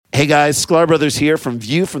Hey guys, Sklar Brothers here from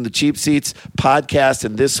View from the Cheap Seats podcast.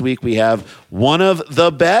 And this week we have one of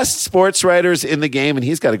the best sports writers in the game, and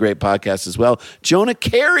he's got a great podcast as well. Jonah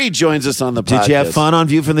Carey joins us on the podcast. Did you have fun on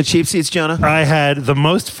View from the Cheap Seats, Jonah? I had the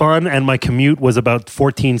most fun, and my commute was about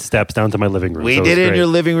 14 steps down to my living room. We so did it in great. your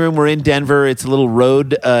living room. We're in Denver. It's a little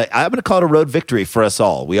road. I'm going to call it a road victory for us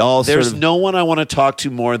all. We all There's no one I want to talk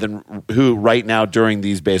to more than who right now during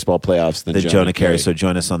these baseball playoffs than Jonah Carey. So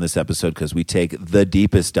join us on this episode because we take the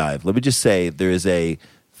deepest dive. Let me just say there is a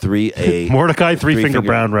Mordecai Three-Finger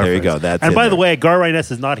Brown reference. There you go. That's and in by there. the way, Gar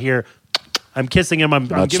Ryness is not here. I'm kissing him. I'm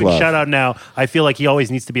giving a shout out now. I feel like he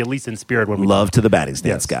always needs to be at least in spirit when we love talk. to the batting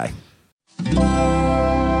stance guy. Feral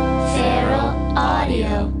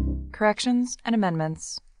Audio. Corrections and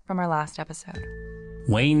amendments from our last episode.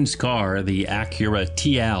 Wayne's car, the Acura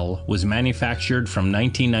TL, was manufactured from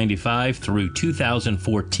 1995 through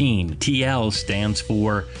 2014. TL stands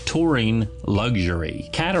for Touring Luxury.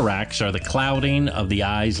 Cataracts are the clouding of the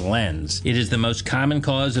eye's lens. It is the most common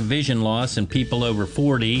cause of vision loss in people over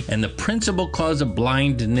 40 and the principal cause of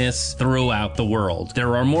blindness throughout the world.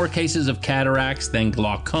 There are more cases of cataracts than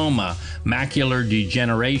glaucoma, macular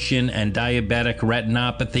degeneration, and diabetic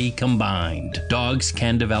retinopathy combined. Dogs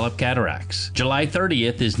can develop cataracts. July 30th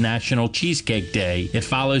is National Cheesecake Day. It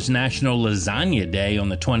follows National Lasagna Day on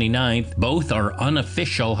the 29th. Both are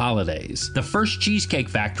unofficial holidays. The first cheesecake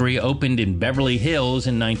factory opened in Beverly Hills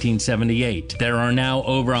in 1978. There are now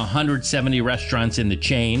over 170 restaurants in the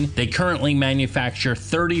chain. They currently manufacture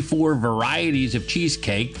 34 varieties of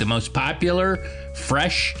cheesecake. The most popular,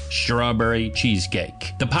 fresh strawberry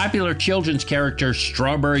cheesecake. The popular children's character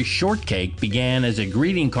Strawberry Shortcake began as a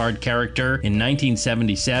greeting card character in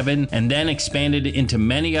 1977 and then expanded into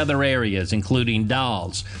many other areas, including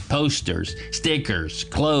dolls, posters, stickers,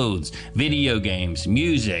 clothes, video games,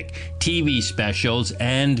 music, TV specials,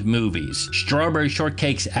 and movies. Strawberry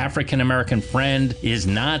Shortcake's African-American friend is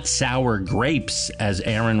not sour grapes, as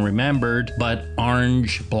Aaron remembered, but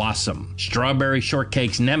orange blossom. Strawberry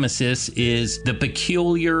Shortcake's nemesis is the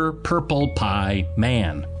peculiar purple pie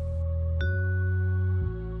man.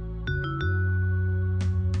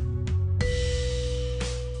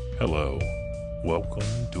 Hello. Welcome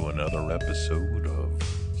to another episode of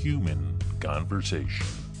Human Conversation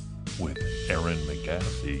with Aaron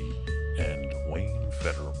McGathy and Wayne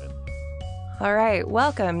Fetterman. All right,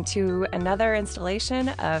 welcome to another installation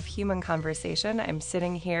of Human Conversation. I'm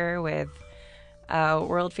sitting here with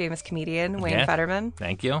world-famous comedian Wayne Fetterman.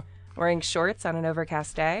 Thank you. Wearing shorts on an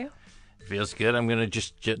overcast day. Feels good. I'm going to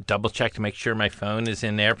just double check to make sure my phone is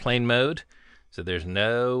in airplane mode so there's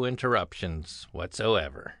no interruptions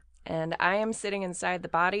whatsoever. And I am sitting inside the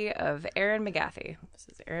body of Aaron McGathy. This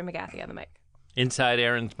is Aaron McGathy on the mic. Inside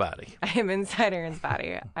Aaron's body. I am inside Aaron's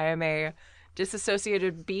body. I am a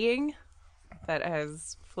disassociated being that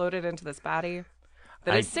has floated into this body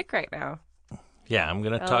that is sick right now. Yeah, I'm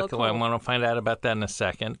going to talk. I want to find out about that in a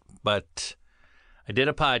second. But I did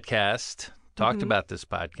a podcast, talked about this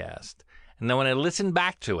podcast. And then when I listened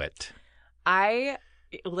back to it. I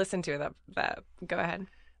listened to that. Go ahead.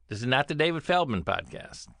 This is not the David Feldman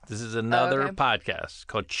podcast. This is another podcast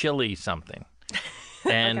called Chili something.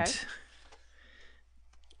 And okay.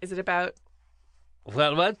 Is it about?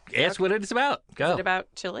 Well, what? Ask what it's about. Go. Is it about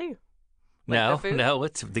chili? No.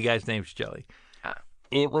 It's the guy's name's Chili. Oh.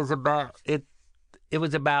 It was about it. It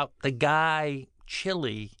was about the guy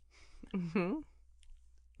Chili. Mm-hmm.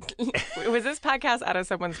 Was this podcast out of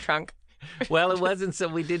someone's trunk? Well, it wasn't. So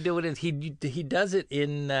we did do it. He does it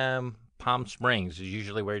in Palm Springs is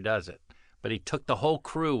usually where he does it. But he took the whole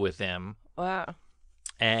crew with him. Wow.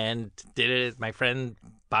 And did it. My friend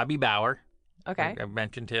Bobby Bauer. Okay. I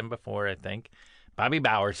mentioned him before, I think. Bobby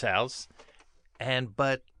Bauer's house.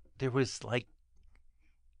 But there was like,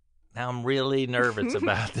 now I'm really nervous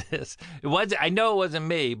about this. I know it wasn't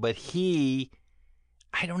me, but I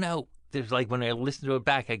don't know. There's like, when I listened to it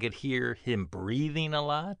back, I could hear him breathing a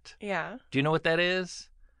lot. Yeah. Do you know what that is?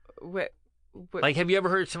 What? Like, have you ever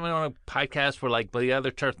heard someone on a podcast where like the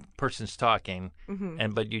other person's talking,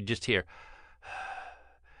 but you just hear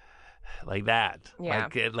like that? Yeah.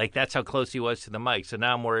 Like that's how close he was to the mic. So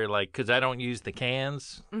now I'm worried, like, because I don't use the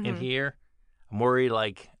cans in here. I'm worried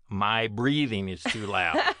like my breathing is too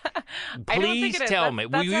loud. Please tell me.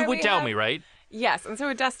 You would tell me, right? Yes, and so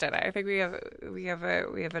would Dustin. I think we have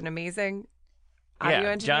an amazing audio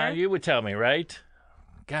engineer. John, you would tell me, right?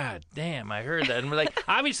 God damn, I heard that. And we're like,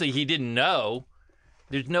 obviously he didn't know.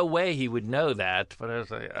 There's no way he would know that. But I was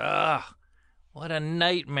like, what a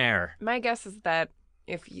nightmare. My guess is that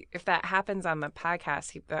if that happens on the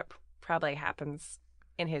podcast, that probably happens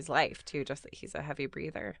in his life too, just that he's a heavy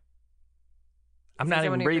breather. I'm not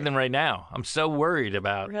even breathing right now. I'm so worried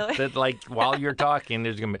about that. Like while you're talking,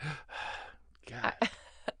 there's gonna be. God.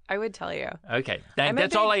 I would tell you. Okay,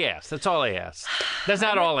 that's all I asked. That's all I asked. That's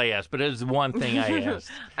not all I asked, but it was one thing I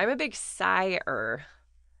asked. I'm a big sigher,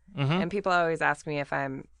 and people always ask me if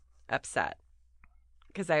I'm upset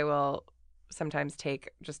because I will sometimes take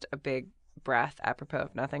just a big breath apropos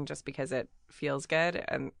of nothing just because it feels good,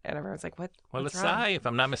 and everyone's like, "What?" Well, what's a wrong? sigh, if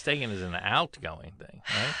I'm not mistaken, is an outgoing thing,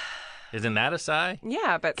 right? Isn't that a sigh?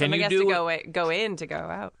 Yeah, but something has to go in to go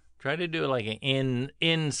out. Try to do it like an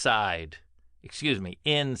inside. Excuse me,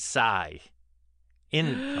 inside. That's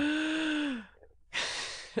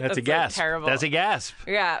a gasp. Terrible. That's a gasp.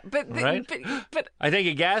 Yeah, but Right? but I think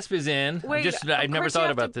a gasp is in. wait, I've never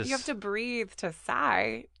thought about this. You have to breathe to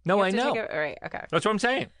sigh. No, You I have to know. take all right, okay. That's what I'm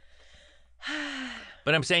saying.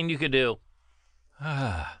 But I'm saying you could do.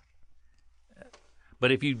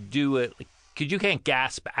 But if you do it, because you can't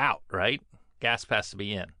gasp out, right? Gasp has to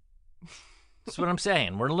be in. That's what I'm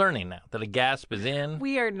saying. We're learning now that a gasp is in.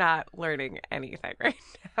 We are not learning anything right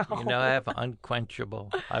now. You know, I have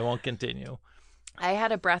unquenchable. I won't continue. I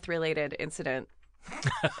had a breath-related incident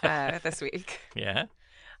this week. Yeah.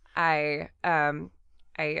 I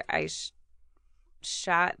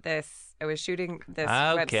shot this. I was shooting this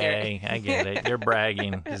web Okay, series. I get it. You're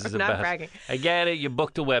bragging. This is I'm not about. bragging. I get it. You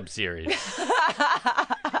booked a web series.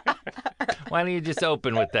 Why don't you just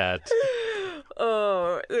open with that?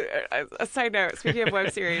 Oh, a side note. Speaking of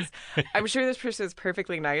web series, I'm sure this person is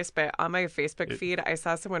perfectly nice, but on my Facebook feed, I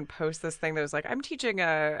saw someone post this thing that was like, "I'm teaching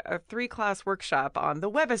a 3-class workshop on the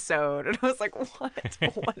webisode," and I was like, "What?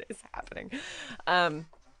 What is happening?"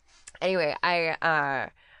 Anyway, I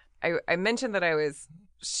mentioned that I was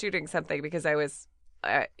shooting something because I was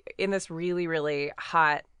in this really, really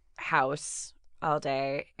hot house all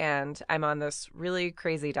day, and I'm on this really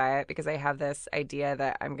crazy diet because I have this idea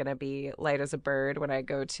that I'm going to be light as a bird when I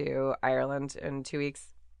go to Ireland in 2 weeks.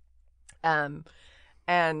 And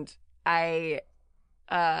I,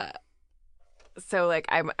 so like,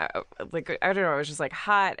 I'm like, I don't know, I was just like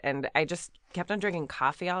hot, and I just kept on drinking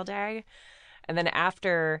coffee all day. And then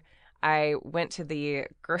after I went to the,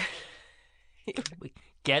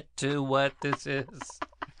 Get to what this is.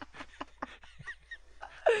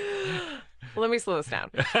 let me slow this down.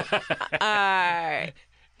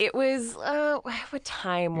 It was what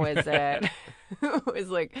time was it? It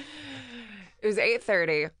was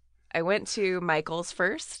 8:30. I went to Michael's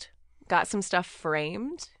first, got some stuff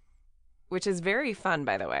framed, which is very fun,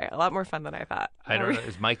 by the way. A lot more fun than I thought. I don't know.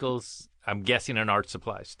 Is Michael's? I'm guessing an art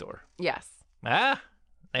supply store. Yes. Ah,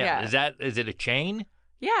 Yeah. Is it a chain?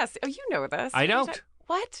 Yes. Oh, you know this. I don't.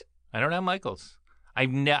 What? I don't have Michael's. I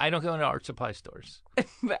don't go into art supply stores.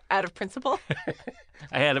 Out of principle?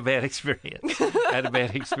 I had a bad experience.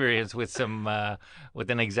 With some with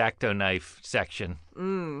an X-Acto knife section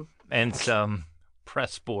and some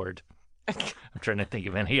press board. I'm trying to think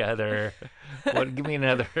of any other. Give me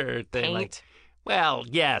another thing. Paint. Well,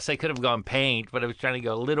 yes, I could have gone paint, but I was trying to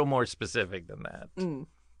go a little more specific than that.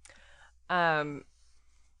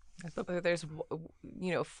 There's,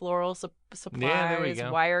 floral supplies, Yeah, there we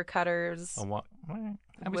go. wire cutters. I was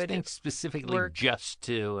Would thinking specifically work. just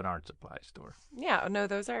to an art supply store. Yeah, no,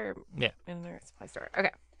 those are Yeah. in an art supply store.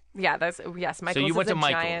 Okay. Yeah, yes, Michael's So you went is to a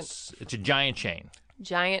Michael's. It's a giant chain.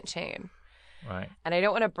 giant chain. Right. And I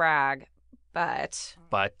don't want to brag, but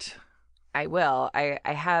But I will. I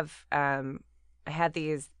have I had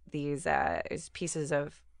these pieces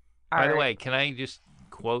of art. by the way, can I just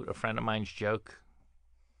quote a friend of mine's joke?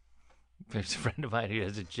 There's a friend of mine who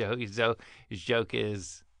has a joke. His joke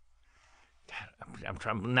is, I'm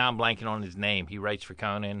blanking on his name. He writes for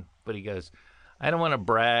Conan, but he goes, "I don't want to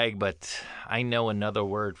brag, but I know another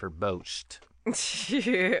word for boast." Go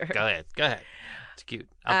ahead. It's cute.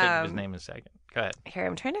 I'll think of his name in a second. Go ahead. Here,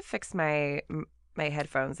 I'm trying to fix my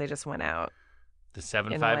headphones. They just went out. The In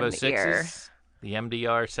one ear. 7506s, the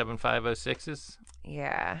MDR 7506s.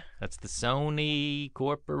 Yeah. That's the Sony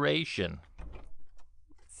Corporation.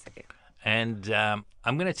 Let's see. And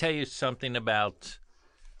I'm going to tell you something about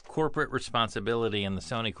corporate responsibility in the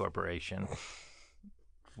Sony Corporation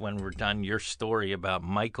when we're done your story about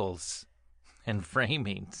Michaels and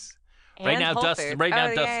framings. And Whole Foods. Yay,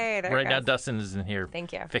 there it goes. Dustin is in here.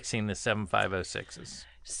 Thank you. Fixing the 7506s.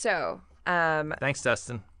 So, Thanks,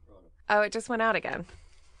 Dustin. oh, it just went out again.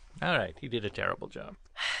 All right, he did a terrible job.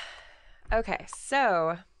 Okay,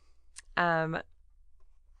 so, I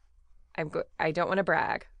don't want to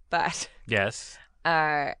brag, but Yes.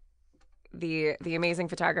 the amazing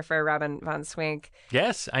photographer Robin von Swink.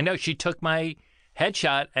 Yes, I know. She took my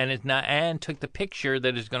headshot, and took the picture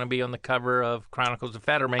that is going to be on the cover of Chronicles of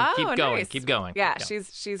Fetterman. Oh, keep going, nice. keep going. Yeah, keep going.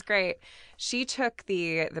 she's great. She took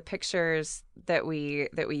the pictures that we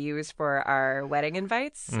use for our wedding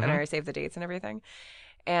invites and our save the dates and everything.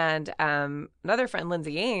 And another friend,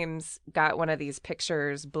 Lindsay Ames, got one of these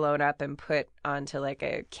pictures blown up and put onto like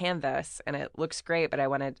a canvas, and it looks great. But I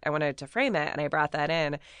wanted to frame it, and I brought that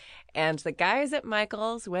in, and the guys at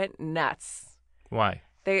Michaels went nuts. Why?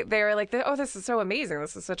 They were like, oh, this is so amazing.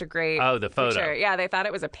 This is such a great the photo. picture. Yeah, they thought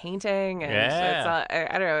it was a painting. And Yeah.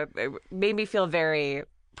 I don't know. It made me feel very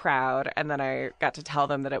proud. And then I got to tell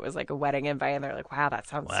them that it was like a wedding invite. And they're like, wow, that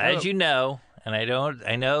sounds Well, so... as you know, and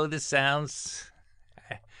I know this sounds,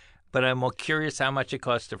 but I'm more curious how much it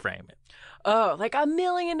costs to frame it. Oh, like $1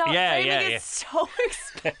 million. Yeah, framing yeah, is so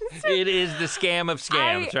expensive. It is the scam of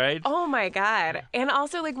scams, right? Oh, my God. And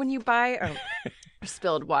also, like, when you buy... Oh,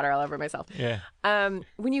 spilled water all over myself. Yeah.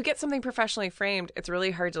 When you get something professionally framed, it's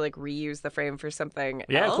really hard to, like, reuse the frame for something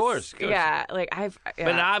Yeah, else. of course. Yeah, like,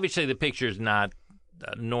 But obviously the picture's not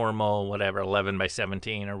normal, whatever, 11 by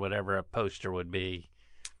 17 or whatever a poster would be.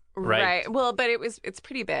 Right. Well, but it's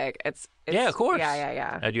pretty big. It's Yeah, of course.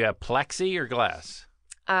 Yeah. Do you have plexi or glass?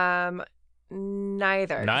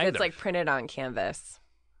 Neither. 'Cause Neither. It's like printed on canvas.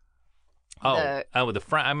 With the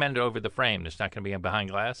front. I meant over the frame. It's not going to be behind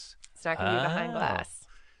glass. It's not going to be behind Oh. glass.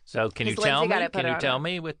 So can you 'Cause tell Lindsay me? got it put Can you on tell it.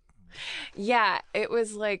 me with Yeah, it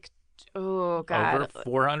was like, oh God, over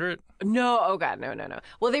 400? no, oh God, no.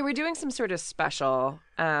 Well, they were doing some sort of special.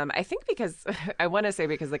 I think because I want to say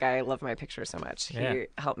because the guy loved my picture so much, he Yeah.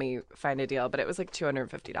 helped me find a deal. But it was like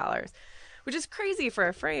 $250, which is crazy for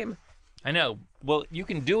a frame. I know. Well, you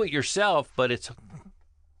can do it yourself, but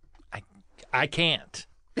I can't.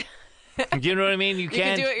 Do you know what I mean? You You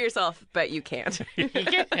can can't do it yourself, but you can't.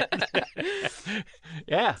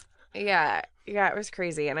 Yeah. Yeah, it was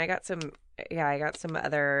crazy, and I got some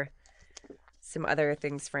other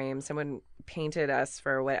things framed. Someone painted us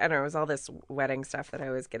for what I don't know. It was all this wedding stuff that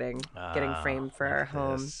I was getting framed for our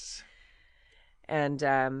home, Yes. and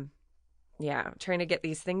trying to get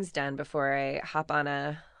these things done before I hop on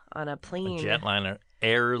a plane. Jetliner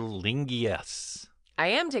Aer Lingus. I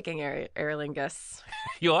am taking Aer Lingus.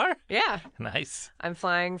 You are? Yeah, Nice. I'm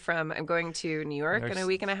going to New York in a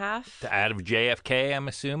week and a half. Out of JFK, I'm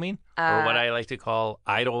assuming, or what I like to call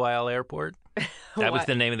Idlewild Airport. That was What?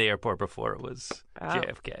 the name of the airport before it was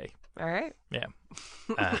JFK. All right. Yeah.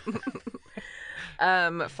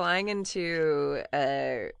 Flying into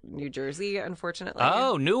New Jersey, unfortunately.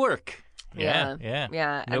 Oh, Newark. Yeah. And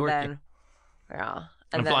Newark. then yeah.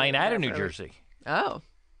 I'm then flying out of New for- Jersey. Oh.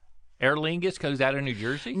 Aer Lingus goes out of New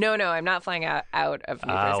Jersey? No, I'm not flying out of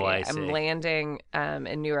New Jersey. I see. I'm landing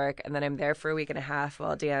in Newark, and then I'm there for a week and a half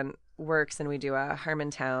while Dan works, and we do a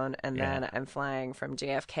Harmontown, and then I'm flying from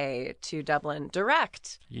JFK to Dublin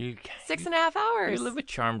direct. 6.5 hours. You live a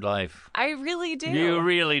charmed life. I really do. You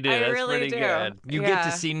really do. I That's really pretty do. good. You get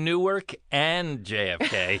to see Newark and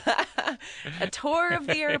JFK. a tour of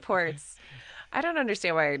the airports. I don't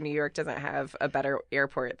understand why New York doesn't have a better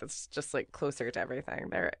airport that's just like closer to everything.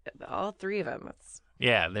 They're all three of them.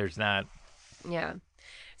 Yeah, there's not. Yeah.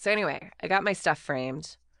 So anyway, I got my stuff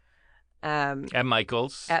framed. At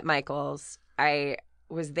Michael's. At Michael's. I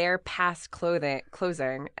was there past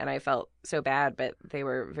closing, and I felt so bad, but they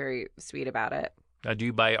were very sweet about it. Now, do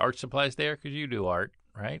you buy art supplies there? Because you do art,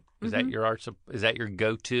 right? Is that your is that your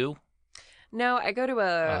go-to? No, I go to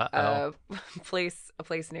a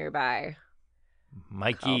place nearby.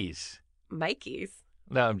 Mikey's. Mikey's.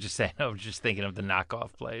 No, I'm just saying. I was just thinking of the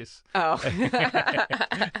knockoff place. Oh.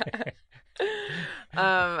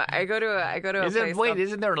 I go to a place.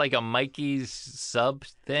 Isn't there like a Mikey's sub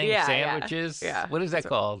thing? Yeah, sandwiches? yeah. What is that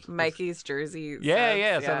called? Mikey's Jersey.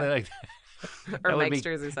 Yeah, subs, something like that. Or That would Mike's be-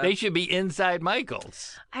 Jersey subs. They should be inside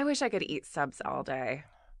Michael's. I wish I could eat subs all day.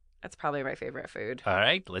 That's probably my favorite food. All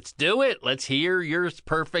right, let's do it. Let's hear your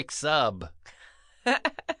perfect sub.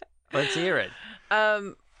 Let's hear it.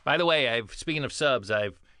 By the way, speaking of subs,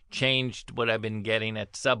 I've changed what I've been getting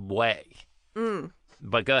at Subway.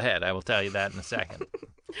 But go ahead. I will tell you that in a second.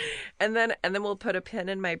 And then we'll put a pin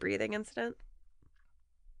in my breathing incident.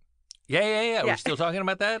 Yeah. We're still talking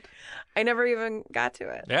about that? I never even got to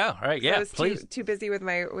it. Yeah, all right. Yeah, I was please. too busy with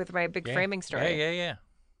my big framing story. Yeah.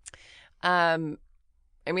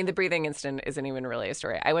 I mean, the breathing incident isn't even really a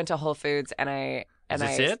story. I went to Whole Foods and I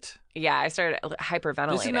it? Yeah, I started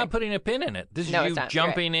hyperventilating. This is not putting a pin in it. This is No, you it's not.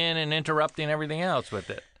 jumping in and interrupting everything else with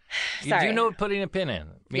it. You Sorry. do know what putting a pin in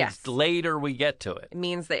means. Yes. Later we get to it. It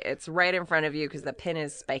means that it's right in front of you because the pin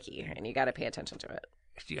is spiky and you got to pay attention to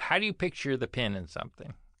it. How do you picture the pin in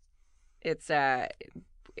something? It's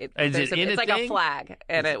Is it in it's a like thing? a flag,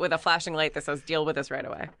 and it with a flashing light that says "Deal with this right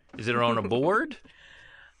away." Is it on a board?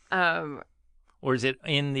 Um, Or is it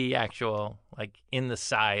in the actual, like in the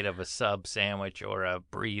side of a sub sandwich or a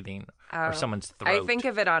breathing or someone's throat? I think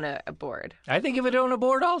of it on a board. I think of it on a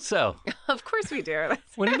board also. Of course we do.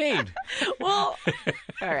 What do you mean? Well,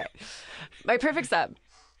 all right. My perfect sub.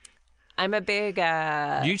 I'm a big.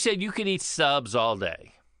 You said you could eat subs all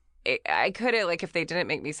day. I could like if they didn't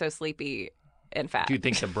make me so sleepy and fat. Do you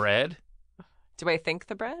think the bread? Do I think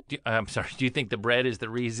the bread? I'm sorry. Do you think the bread is the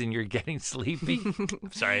reason you're getting sleepy?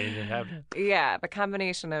 I'm sorry, I didn't have that. Yeah, the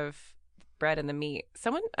combination of bread and the meat.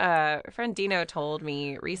 Someone, a friend Dino told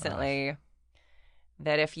me recently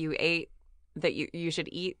that if you ate, that you should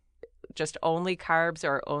eat just only carbs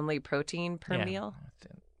or only protein per meal.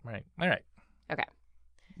 That's it. Right. All right. Okay.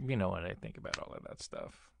 You know what I think about all of that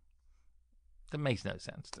stuff. That makes no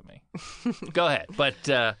sense to me. Go ahead. But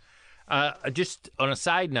just on a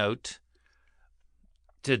side note,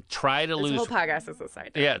 to try to This lose whole podcast is a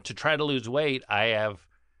side note. Yeah, to try to lose weight, I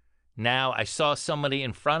saw somebody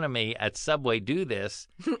in front of me at Subway do this.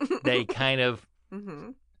 They kind of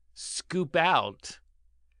scoop out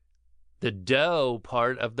the dough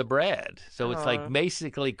part of the bread. So it's like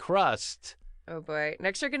basically crust. Oh boy.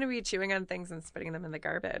 Next you're going to be chewing on things and spitting them in the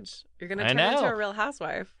garbage. You're going to I turn know. into a real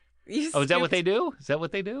housewife. Oh, is that what they do? Is that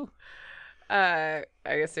what they do? I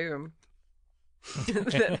assume.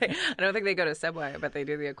 I don't think they go to Subway, but they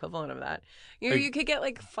do the equivalent of that. You could get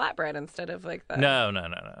like flatbread instead of like the. No.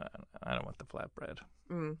 I don't want the flatbread.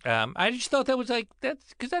 I just thought that was like, that's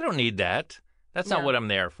because I don't need that. That's not No. what I'm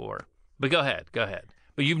there for. But go ahead.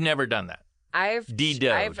 But you've never done that. I've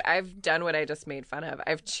done what I just made fun of.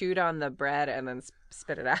 I've chewed on the bread and then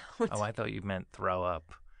spit it out. Oh, I thought you meant throw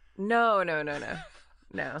up. No.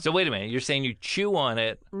 So wait a minute. You're saying you chew on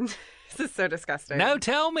it. This is so disgusting. No,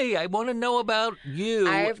 tell me. I want to know about you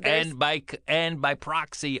there's- and by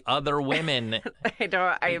proxy other women. I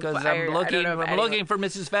don't. Because I I'm don't looking. know if I'm anyone- looking for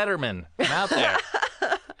Mrs. Fetterman. I'm out there.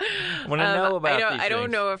 I want to know about these I don't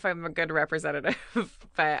things. know if I'm a good representative,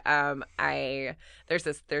 but there's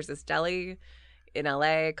this deli in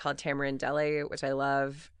LA called Tamarind Deli, which I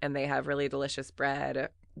love, and they have really delicious bread,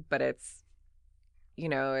 but it's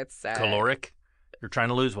Caloric. You're trying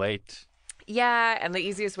to lose weight. Yeah, and the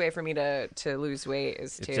easiest way for me to lose weight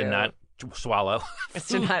is To not swallow. is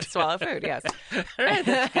to not swallow food. Yes.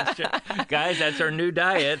 Guys, that's our new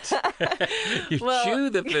diet. You chew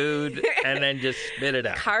the food and then just spit it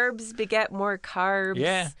out. Carbs beget more carbs.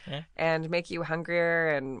 Yeah. And make you hungrier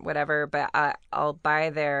and whatever. But I'll buy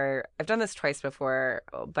I've done this twice before.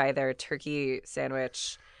 I'll buy their turkey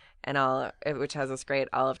sandwich, which has this great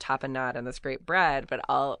olive tapenade and this great bread. But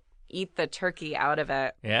I'll eat the turkey out of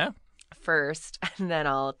it. Yeah. First, and then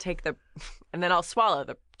I'll swallow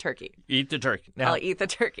the turkey. Eat the turkey. Now, I'll eat the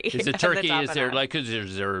turkey. is the and turkey? tapenade.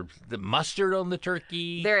 Is there the mustard on the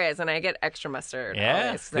turkey? There is, and I get extra mustard. Yeah,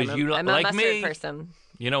 always, 'cause I'm you I'm like a mustard me. person.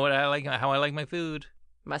 You know what I like? How I like my food?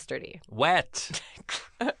 Mustardy. Wet.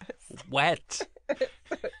 Wet.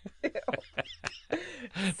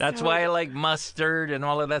 That's why I like mustard and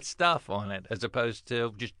all of that stuff on it, as opposed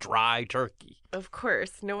to just dry turkey. Of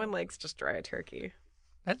course, no one likes just dry turkey.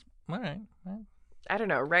 That's all right. I don't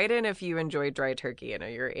know. Write in if you enjoy dry turkey. I know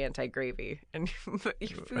you're anti-gravy and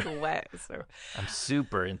your food wet. So I'm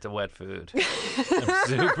super into wet food. I'm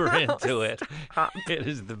super into it. It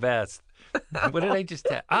is the best. What did I just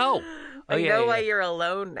tell? Oh, I know why you're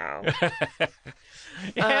alone now.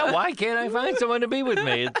 Yeah, why can't I find someone to be with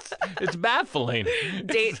me? It's baffling.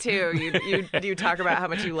 Date 2, you talk about how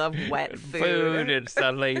much you love wet food. And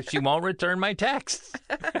suddenly she won't return my texts.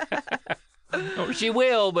 Or she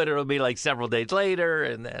will, but it'll be like several days later,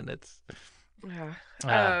 and then it's. Yeah.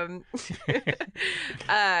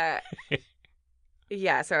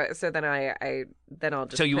 So then I'll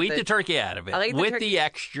just. So you eat the turkey out of it I'll eat with turkey. the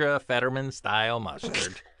extra Fetterman style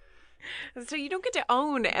mustard. So you don't get to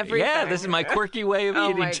own everything. Yeah, this is my quirky way of Oh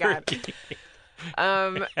eating my God. turkey.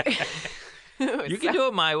 You can do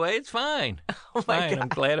it my way. It's fine. Oh my Fine. God. I'm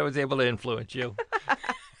glad I was able to influence you.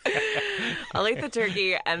 I'll eat the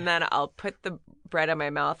turkey and then I'll put the bread in my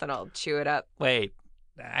mouth and I'll chew it up. Wait,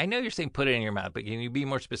 I know you're saying put it in your mouth, but can you be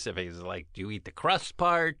more specific? Is it like, do you eat the crust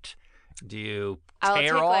part? Do you I'll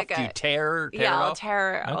tear take off? like Do you tear Yeah, I'll off?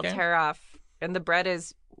 I'll Okay. tear off. And the bread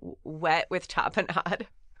is wet with tapenade.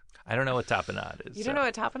 I don't know what tapenade is. You don't know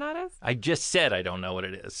what tapenade is? I just said I don't know what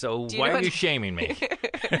it is. So Do you why know are what- you shaming me?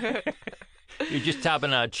 You just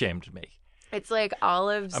tapenade shamed me. It's like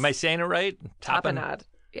olives. Am I saying it right? Tapenade.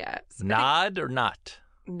 Yeah. Nod or not?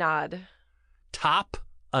 Nod. Top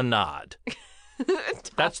a nod.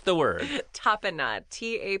 That's the word. Tapenade.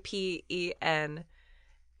 Tapenade.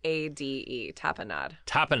 Tapenade.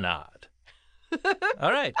 Tapenade.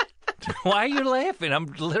 All right. Why are you laughing? I'm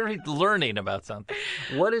literally learning about something.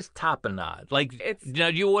 What is tapenade? Like,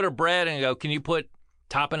 do you order bread and go, can you put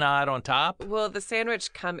tapenade on top? Well, the sandwich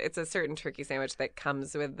it's a certain turkey sandwich that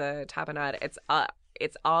comes with the tapenade.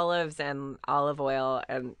 It's olives and olive oil,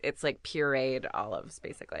 and it's like pureed olives,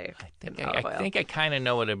 basically. I think I kind of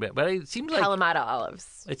know what it is, but it seems like Kalamata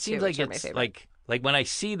olives. It seems like it's like when I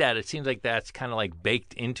see that, it seems like that's kind of like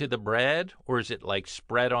baked into the bread, or is it like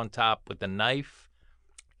spread on top with a knife?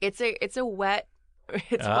 It's wet.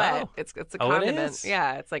 It's wet. It's a condiment. It is?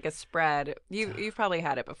 Yeah, it's like a spread. You've probably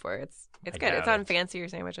had it before. It's good. It's on fancier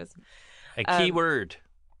sandwiches. A key word,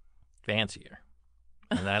 fancier.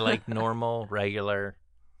 And I like normal, regular,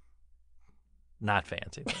 not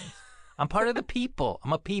fancy things. I'm part of the people.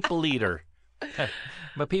 I'm a people eater. I'm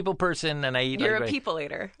a people person, and I eat. You're a people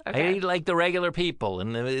eater. Okay. I eat like the regular people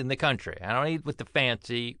in the country. I don't eat with the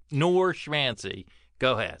fancy nor schmancy.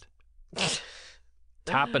 Go ahead.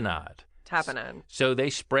 Tapenade. Tapenade. So they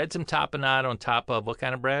spread some tapenade on top of what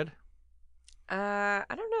kind of bread? I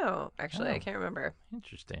don't know. Actually, I can't remember.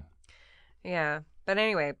 Interesting. Yeah, but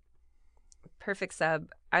anyway, perfect sub.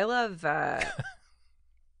 I love.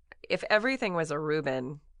 If everything was a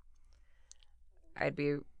Reuben, I'd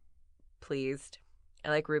be pleased. I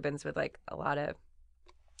like Reubens with like a lot of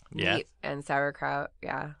meat and sauerkraut,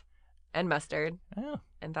 and mustard,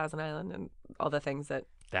 and Thousand Island, and all the things that.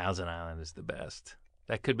 Thousand Island is the best.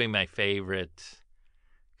 That could be my favorite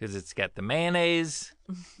because it's got the mayonnaise.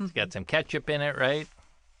 It's got some ketchup in it, right?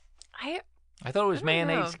 I thought it was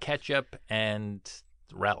mayonnaise, ketchup, and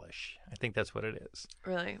relish. I think that's what it is.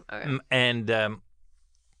 Really? Okay. And I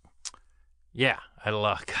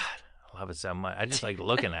love it so much. I just like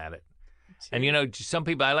looking at it. And some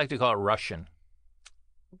people I like to call it Russian.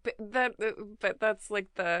 But that's like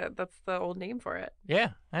that's the old name for it. Yeah,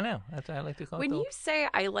 I know. That's what I like to call it. When you say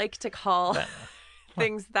I like to call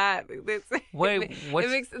things it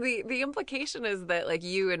makes the implication is that like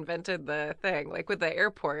you invented the thing, like with the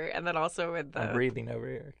airport, and then also with the. I'm breathing over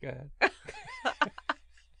here. Go ahead.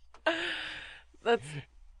 That's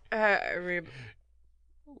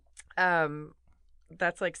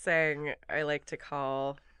that's like saying I like to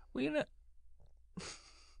call. Well,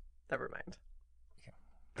 Never mind.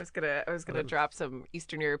 I was gonna drop some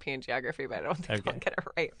Eastern European geography, but I don't think I'll get it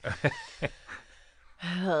right.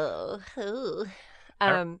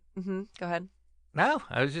 Go ahead. No,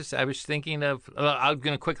 I was thinking of. I'm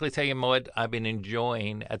gonna quickly tell you what I've been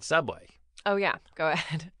enjoying at Subway. Oh yeah, go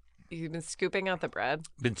ahead. You've been scooping out the bread.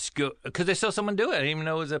 Because I saw someone do it. I didn't even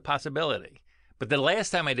know it was a possibility. But the last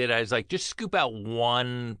time I did, I was like, just scoop out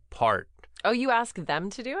one part. Oh, you ask them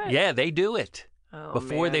to do it? Yeah, they do it. Oh,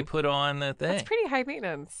 before man. they put on the thing. That's pretty high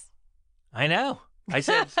maintenance. I know. I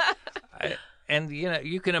said, and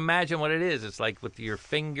you can imagine what it is. It's like with your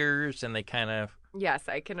fingers, and they kind of. Yes,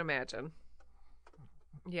 I can imagine.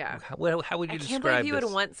 Yeah. How would you describe this? I can't believe you would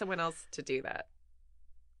want someone else to do that.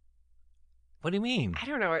 What do you mean? I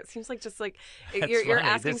don't know. It seems like just like you're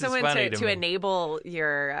asking someone to enable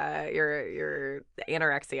your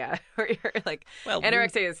anorexia, or your like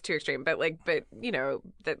anorexia is too extreme, but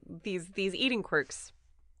that these eating quirks,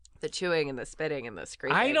 the chewing and the spitting and the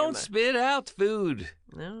scraping. I don't spit out food.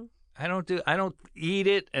 No, I don't eat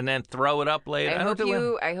it and then throw it up later.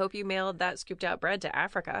 I hope you mailed that scooped out bread to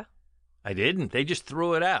Africa. I didn't. They just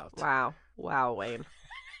threw it out. Wow, Wayne.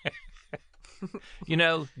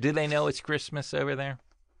 Do they know it's Christmas over there?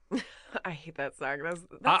 I hate that song.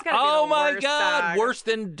 That's gotta be the my worst God! song. Worse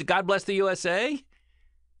than God Bless the USA?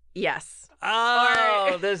 Yes.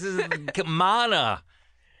 Oh, this is manna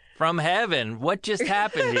from heaven. What just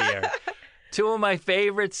happened here? Two of my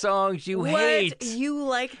favorite songs you hate. You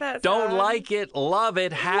like that song? Don't like it, love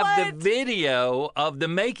it. Have the video of the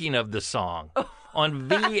making of the song on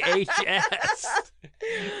VHS.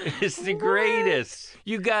 It's the greatest.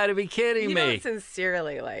 You got to be kidding me. You don't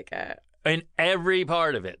sincerely like it. In every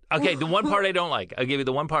part of it. Okay, the one part I don't like, I'll give you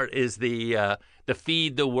the one part is the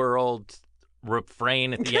feed the world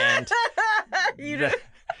refrain at the end.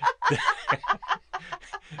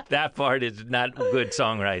 That part is not good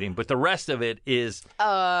songwriting, but the rest of it is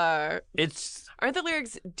it's aren't the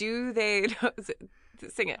lyrics do they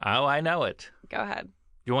sing it? Oh, I know it. Go ahead.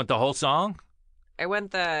 You want the whole song? I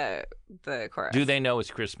want the chorus. Do they know it's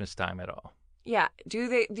Christmas time at all? Yeah. Do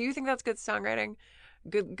you think that's good songwriting?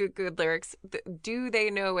 Good lyrics. Do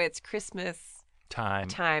they know it's Christmas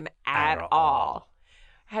time at all?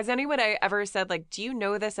 Has anyone ever said like, do you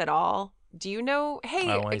know this at all? Do you know?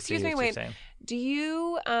 Hey, excuse me, Wayne. Do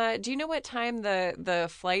you know what time the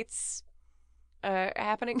flight's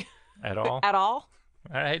happening? At all? At all?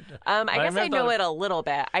 All right. I guess I know it a little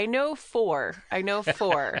bit. I know 4,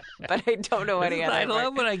 but I don't know any other. I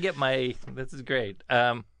love when I get my. This is great.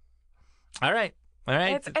 All right.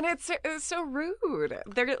 It's so rude.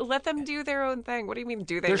 Let them do their own thing. What do you mean?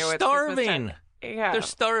 Do they They're know it's Christmas starving. time? Yeah, They're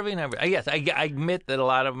starving. Yes, I admit that a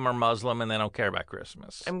lot of them are Muslim and they don't care about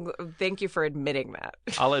Christmas. Thank you for admitting that.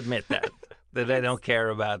 I'll admit that they don't care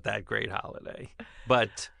about that great holiday.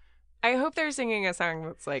 But I hope they're singing a song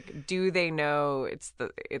that's like, do they know it's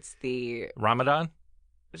the Ramadan?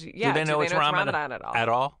 Yeah, do they know it's Ramadan at all? At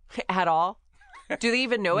all? At all? Do they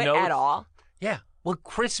even know it at all? Yeah. Well,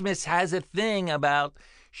 Christmas has a thing about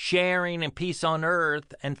sharing and peace on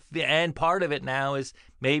earth, and part of it now is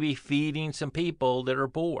maybe feeding some people that are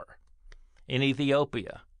poor in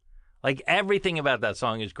Ethiopia. Like, everything about that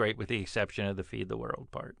song is great with the exception of the feed the world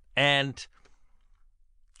part. And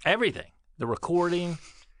everything. The recording,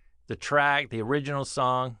 the track, the original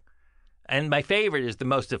song. And my favorite is the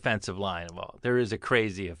most offensive line of all. There is a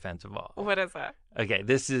crazy offense of all. What is that? Okay,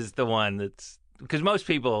 this is the one that's... Because most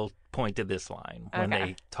people point to this line when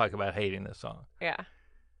they talk about hating the song. Yeah.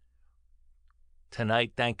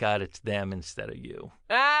 Tonight, thank God it's them instead of you.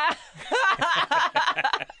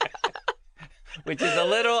 Which is a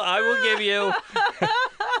little, I will give you.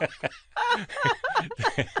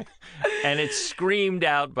 And it's screamed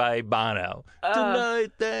out by Bono.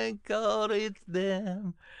 Tonight, thank God it's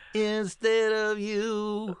them instead of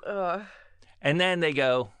you. And then they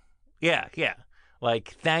go, yeah.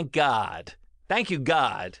 Like, thank God. Thank you,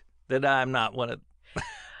 God, that I'm not one of...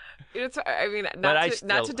 Not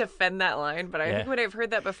to defend that line, but I think when I've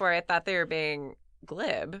heard that before, I thought they were being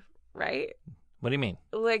glib, right? What do you mean?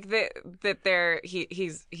 Like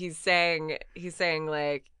he's saying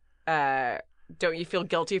like, don't you feel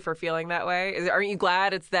guilty for feeling that way? Aren't you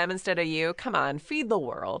glad it's them instead of you? Come on, feed the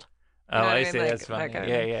world. You know I what see. Like, that's funny.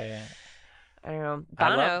 Yeah. I don't know.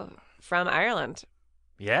 Bono from Ireland.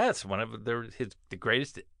 Yeah, it's one of the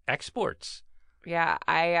greatest exports. Yeah,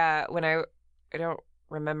 I don't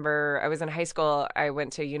remember. I was in high school. I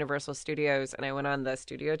went to Universal Studios and I went on the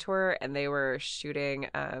studio tour, and they were shooting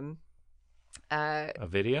a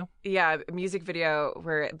video. Yeah, a music video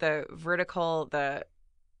where the vertical how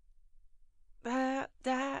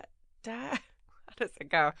does it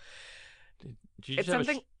go? Did you just have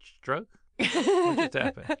a stroke? What just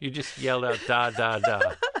happened? You just yelled out da da da.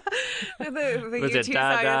 The was it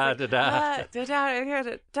da da da da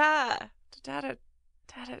da da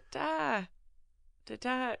da da?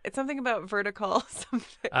 It's something about vertical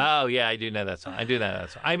something. Oh yeah, I do know that song.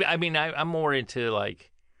 I mean, I'm more into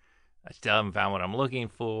like, I still haven't found what I'm looking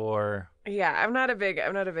for. Yeah, I'm not a big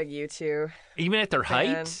U2. Even at their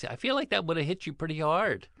fan. height, I feel like that would have hit you pretty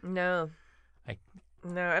hard. No, I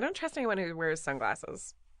don't trust anyone who wears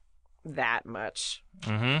sunglasses that much.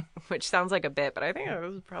 Mm-hmm. Which sounds like a bit, but I think it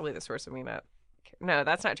was probably the source of me not. No,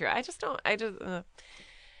 that's not true. I just don't.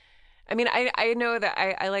 I mean, I know that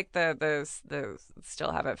I like the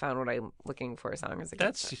still haven't found what I'm looking for song.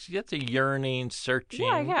 That's a yearning, searching.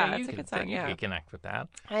 Yeah, it's a good song. Yeah, you can connect with that.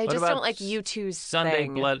 I just don't like U2's Sunday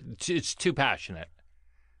thing. Blood. It's too passionate.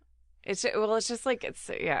 It's just like it's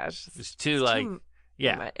too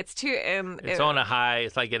It's too it's on a high.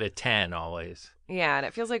 It's like at a 10 always. Yeah, and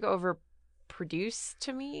it feels like overproduced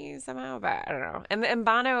to me somehow. But I don't know. And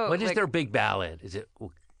Bono. What is their big ballad? Is it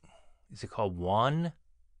called One?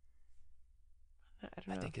 I don't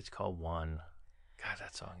know. I think it's called One. God,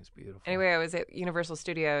 that song is beautiful. Anyway, I was at Universal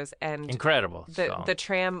Studios and incredible. The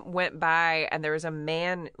tram went by and there was a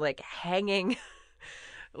man like hanging,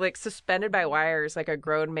 like suspended by wires, like a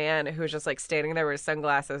grown man who was just like standing there with his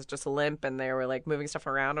sunglasses, just limp, and they were like moving stuff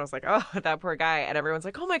around. I was like, oh, that poor guy. And everyone's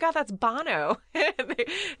like, oh my God, that's Bono.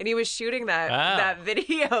 And he was shooting that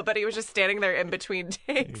video, but he was just standing there in between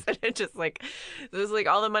takes. And it just like, it was like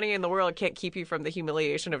all the money in the world can't keep you from the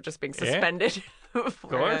humiliation of just being suspended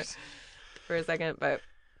for a second. But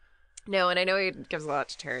no, and I know he gives a lot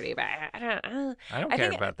to charity, but I don't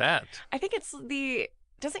care about that. I think it's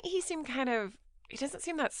doesn't he seem he doesn't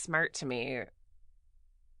seem that smart to me.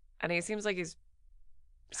 And he seems like he's,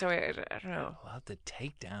 so I don't know. I love the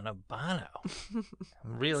takedown of Bono. I'm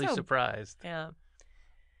really surprised. Yeah.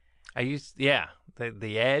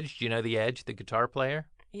 The Edge. Do you know The Edge, the guitar player?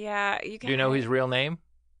 Yeah. Do you know his real name?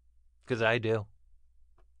 Because I do.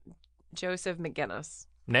 Joseph McGinnis.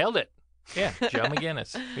 Nailed it. Yeah, Joe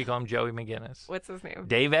McGinnis. We call him Joey McGinnis. What's his name?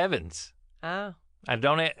 Dave Evans. Oh. I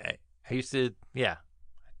used to,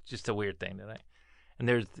 just a weird thing that and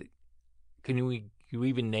there's, can you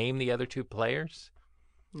even name the other two players?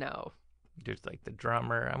 No. There's like the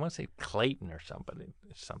drummer, I want to say Clayton or something,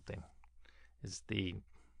 is the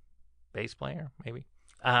bass player, maybe.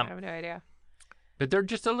 I have no idea. But they're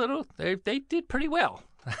just a little. They did pretty well.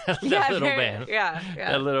 That little band. Yeah.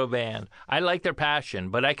 That little band. I like their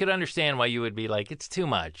passion, but I could understand why you would be like, it's too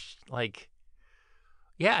much. Like,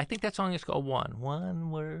 yeah, I think that song is called One.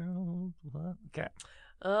 One World. One. Okay.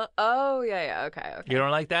 Oh, yeah. Okay. You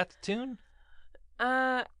don't like that tune?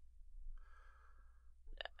 I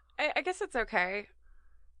guess it's okay.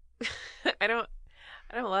 I don't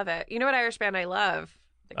love it. You know what Irish band I love?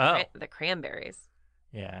 The Cranberries.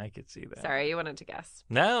 Yeah, I could see that. Sorry, you wanted to guess.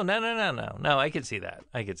 No. I could see that.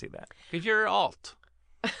 Because you're alt.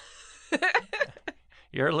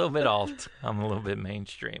 You're a little bit alt. I'm a little bit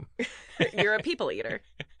mainstream. You're a people eater.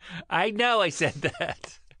 I know I said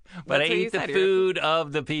that. But That's I what you eat the said, food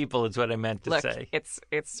of the people is what I meant to Look, say. it's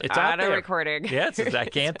out on a there. recording. Yes, I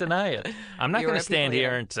can't deny it. I'm not You're going a to stand people here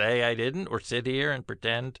eater. and say I didn't or sit here and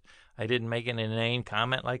pretend I didn't make an inane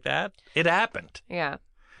comment like that. It happened. Yeah.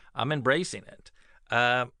 I'm embracing it.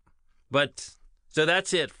 But so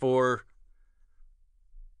that's it for.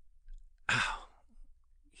 Oh,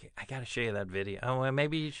 I got to show you that video. Oh, well,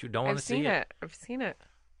 maybe you don't want to see it. I've seen it.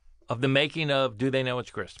 Of the making of Do They Know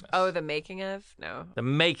It's Christmas? Oh, the making of? No. The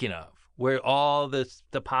making of, where all the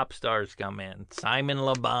pop stars come in. Simon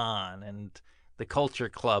Le Bon and the Culture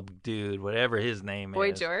Club dude, whatever his name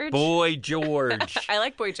Boy is. George? Boy George. I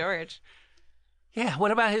like Boy George. Yeah,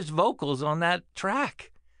 what about his vocals on that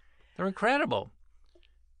track? They're incredible.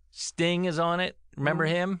 Sting is on it. Remember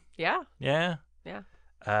him? Yeah. Yeah.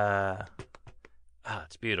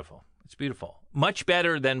 It's beautiful. It's beautiful. Much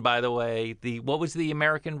better than, by the way, what was the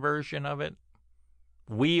American version of it?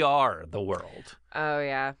 We Are the World. Oh,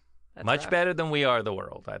 yeah. That's Much rough. better than We Are the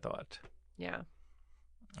World, I thought. Yeah.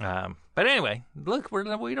 But anyway, look, we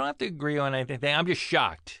don't have to agree on anything. I'm just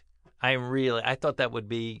shocked. I thought that would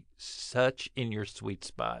be such in your sweet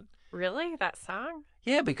spot. Really? That song?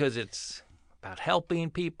 Yeah, because it's about helping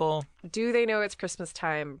people. Do they know it's Christmas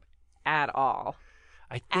time at all?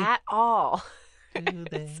 I think. At all. Do they know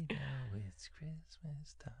it's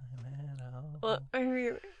Christmas time at all? Well, I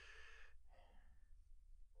mean,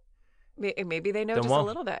 maybe they know Then just a won't-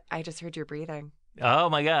 little bit. I just heard your breathing. Oh,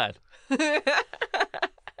 my God. Just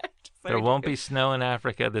There like- won't be snow in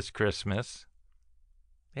Africa this Christmas.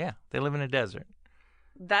 Yeah, they live in a desert.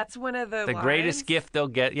 That's one of the greatest lines? gift they'll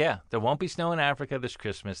get. Yeah, there won't be snow in Africa this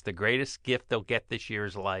Christmas. The greatest gift they'll get this year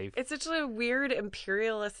is life. It's such a weird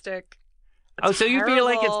imperialistic. Oh, so you feel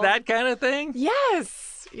like it's terrible- that kind of thing?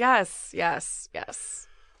 Yes. Yes,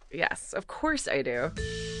 of course I do.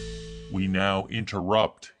 We now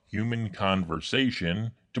interrupt human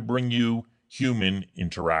conversation to bring you human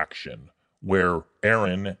interaction, where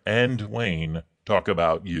Aaron and Wayne talk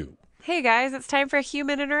about you. Hey guys, it's time for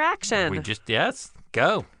human interaction. Yes,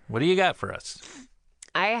 go. What do you got for us?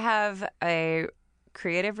 I have a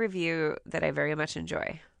creative review that I very much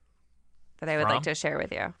enjoy that I would From? like to share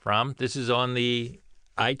with you. This is on the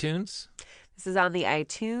iTunes. This is on the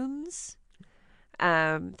iTunes.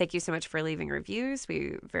 Thank you so much for leaving reviews.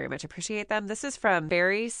 We very much appreciate them. This is from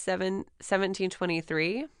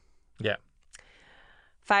Barry1723. Yeah.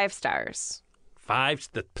 5 stars. 5,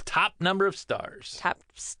 the top number of stars. Top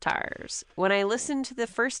stars. When I listened to the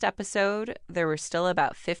first episode, there were still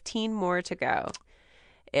about 15 more to go.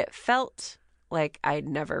 It felt like I'd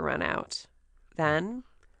never run out. Then,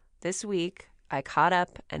 this week, I caught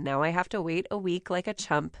up, and now I have to wait a week like a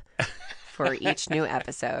chump for each new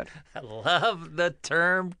episode. I love the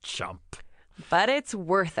term chump. But it's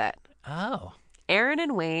worth it. Oh. Aaron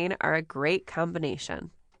and Wayne are a great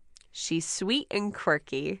combination. She's sweet and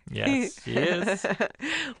quirky. Yes, she is.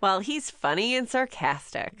 While he's funny and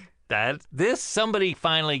sarcastic. Somebody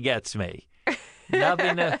finally gets me.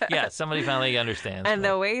 Somebody finally understands. And me.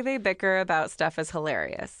 the way they bicker about stuff is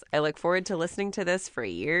hilarious. I look forward to listening to this for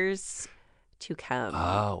years to come.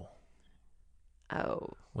 Oh.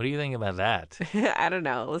 What do you think about that? I don't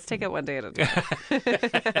know. Let's take it one day at a time.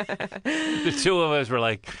 The two of us were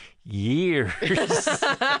like, years.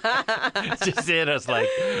 Just hit us like,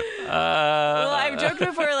 Well, I've joked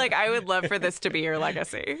before, like, I would love for this to be your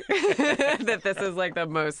legacy. That this is like the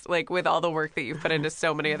most, like, with all the work that you've put into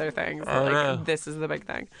so many other things. This is the big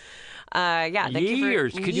thing. Thank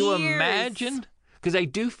years. you for Could you imagine? Because I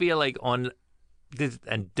do feel like on this,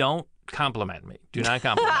 and don't compliment me. Do not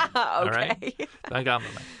compliment me. All right? Don't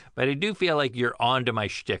compliment. But I do feel like you're onto my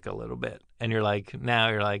shtick a little bit. And you're like,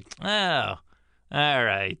 oh, all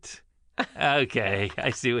right. Okay,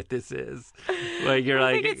 I see what this is. Like you're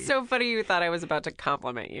I like, think it's so funny you thought I was about to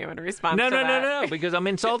compliment you in response no, to that. no, because I'm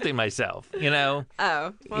insulting myself, you know?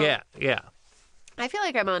 Oh, well, Yeah. I feel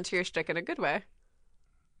like I'm onto your shtick in a good way.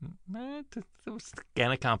 It was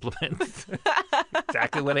again a compliment.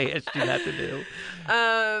 Exactly what I asked you not to do.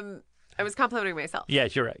 I was complimenting myself.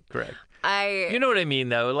 Yes, you're right. Correct. I You know what I mean,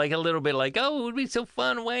 though? Like a little bit like, oh, it would be so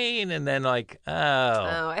fun, Wayne. And then like, oh.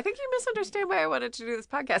 I think you misunderstand why I wanted to do this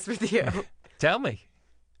podcast with you. Tell me.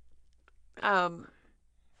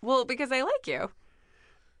 Well, because I like you.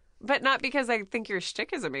 But not because I think your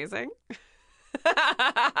shtick is amazing.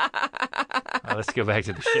 Let's go back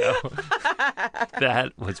to the show.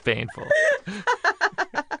 That was painful.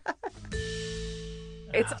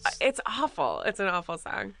 It's awful. It's an awful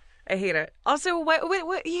song. I hate it. Also,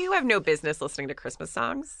 what you have no business listening to Christmas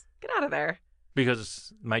songs. Get out of there.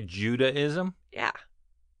 Because my Judaism? Yeah.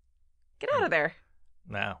 Get out of there.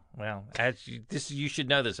 No. Well, you should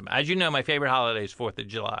know this. As you know, my favorite holiday is 4th of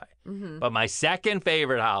July. Mm-hmm. But my second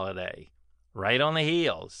favorite holiday, right on the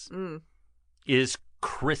heels, is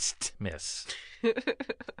Christmas.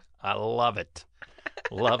 I love it.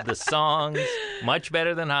 Love the songs. Much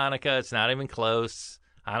better than Hanukkah. It's not even close.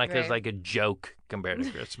 Hanukkah's Right. like a joke compared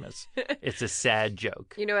to Christmas. It's a sad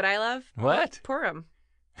joke. You know what I love? What? Purim.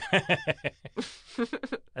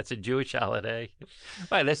 That's a Jewish holiday.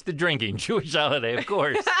 Why, that's the drinking Jewish holiday, of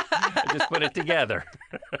course. I just put it together.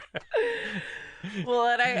 Well,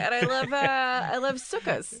 and I love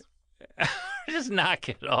sukkahs. Just knock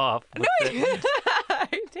it off. I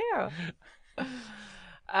do.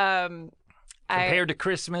 Compared to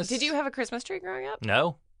Christmas. Did you have a Christmas tree growing up?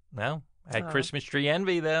 No. I had Christmas tree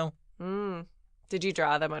envy, though. Did you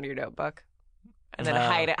draw them on your notebook? And then No.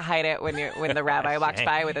 hide it when the rabbi walked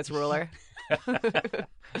by with his ruler?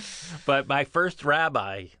 But my first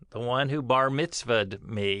rabbi, the one who bar mitzvahed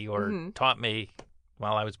me or taught me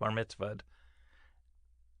while I was bar mitzvahed,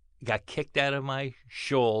 got kicked out of my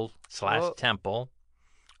shul / temple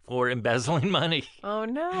for embezzling money. Oh,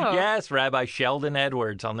 no. Yes, Rabbi Sheldon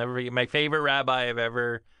Edwards. I'll never forget. My favorite rabbi I've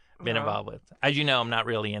ever been involved with. As you know, I'm not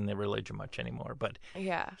really in the religion much anymore, but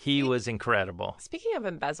Yeah. he was incredible. Speaking of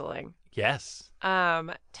embezzling, Yes.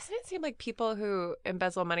 doesn't it seem like people who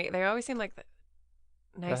embezzle money, they always seem like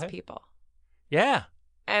nice ahead. people Yeah.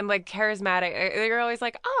 and like charismatic? They're always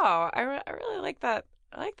like, oh, I really like that.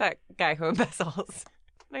 I like that guy who embezzles.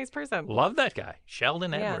 Nice person. Love that guy.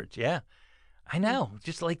 Sheldon Yeah. Edwards. Yeah. I know.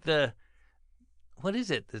 Just like what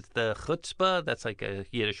is it? It's the chutzpah. That's like a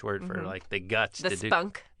Yiddish word for like the guts. The to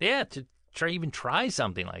spunk. Yeah. To try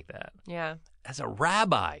something like that. Yeah. As a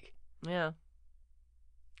rabbi. Yeah.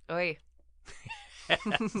 Oy.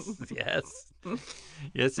 Yes.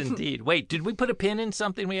 Yes, indeed. Wait, did we put a pin in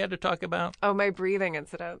something we had to talk about? Oh, my breathing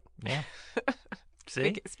incident. Yeah.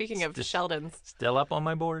 See? Speaking of Sheldon's. Still up on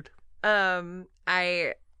my board.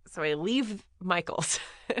 I leave Michael's.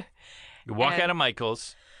 You walk And out of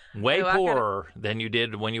Michael's way I walk out of- poorer than you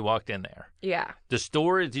did when you walked in there. Yeah. The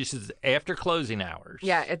store is just after closing hours.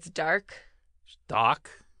 Yeah, it's dark.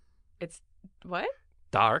 Dark. It's what?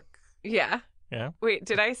 Dark. Yeah. Yeah. Wait,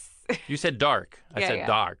 did I You said dark. I Yeah, said yeah.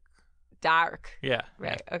 dark. dark? Yeah.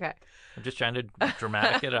 Right. yeah. Okay. I'm just trying to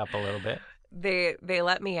dramatic it up a little bit. They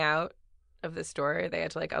let me out of the store. They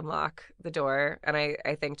had to like unlock the door, and I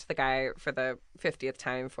thanked the guy for the 50th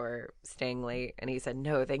time for staying late, and he said,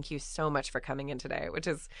 "No, thank you so much for coming in today," which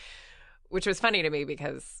was funny to me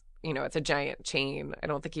because, you know, it's a giant chain. I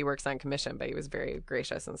don't think he works on commission, but he was very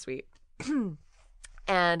gracious and sweet.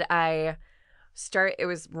 And it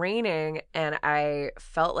was raining, and I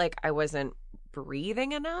felt like I wasn't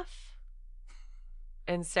breathing enough.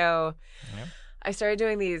 And so Yep. I started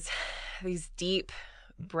doing these deep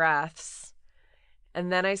breaths,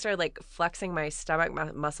 and then I started like flexing my stomach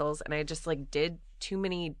muscles, and I just like did too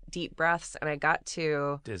many deep breaths, and I got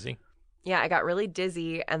Dizzy. I got really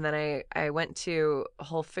dizzy, and then I went to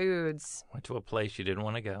Whole Foods Went to a place you didn't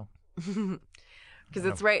want to go. because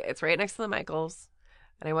it's right next to the Michaels,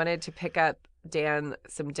 and I wanted to pick up Dan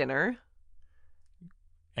some dinner.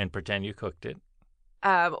 And pretend you cooked it.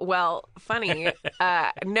 Well, funny.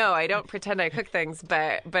 No, I don't pretend I cook things,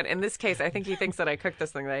 but in this case, I think he thinks that I cooked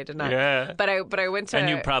this thing that I did not. Yeah. But I went to. And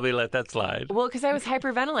you probably let that slide. Well, because I was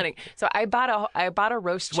hyperventilating, so I bought a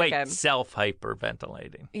roast chicken. Wait,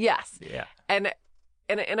 self-hyperventilating. Yes. Yeah. And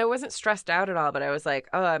I wasn't stressed out at all, but I was like,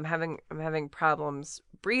 oh, I'm having problems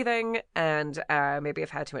breathing, and maybe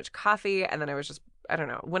I've had too much coffee, and then I was just, I don't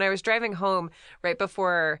know. When I was driving home right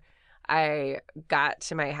before I got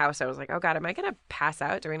to my house, I was like, oh God, am I going to pass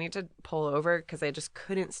out? Do I need to pull over? Because I just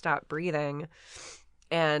couldn't stop breathing.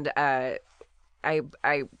 And I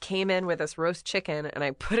came in with this roast chicken, and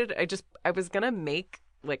I was going to make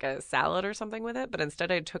like a salad or something with it, but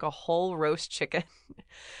instead I took a whole roast chicken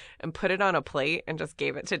and put it on a plate and just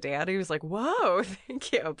gave it to Dad. He was like, whoa,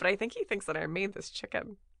 thank you. But I think he thinks that I made this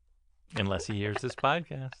chicken. Unless he hears this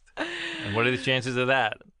podcast. And what are the chances of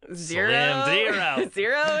that? Zero. Slim zero.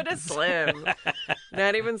 0 to Slim.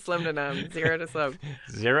 Not even Slim to Num. 0 to Slim.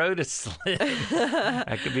 0 to Slim.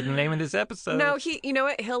 That could be the name of this episode. No, you know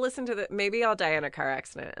what? He'll listen to the. Maybe I'll die in a car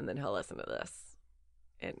accident and then he'll listen to this.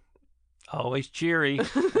 And Always cheery.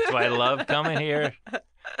 That's why I love coming here.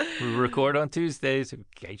 We record on Tuesdays, in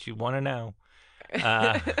case you want to know.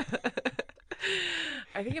 I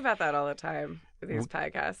think about that all the time with these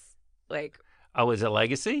podcasts. Like, Oh, is it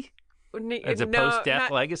legacy? As a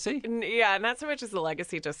post-death legacy? Yeah, not so much as a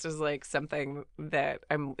legacy, just as like something that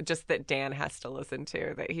that Dan has to listen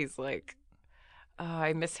to. That he's like, oh,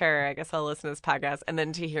 I miss her. I guess I'll listen to this podcast, and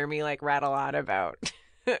then to hear me like rattle on about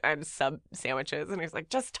I'm sub sandwiches, and he's like,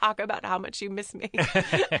 just talk about how much you miss me.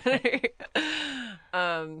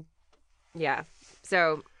 Yeah.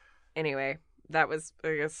 So anyway, that was,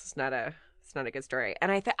 I guess it's not a good story.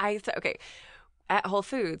 And I okay, at Whole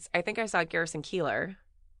Foods, I think I saw Garrison Keillor.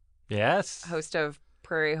 Yes. Host of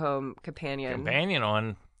Prairie Home Companion. Companion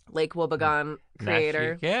on Lake Wobegon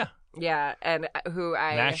creator. Yeah. Yeah, and who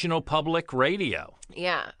I National Public Radio.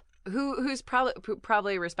 Yeah. Who's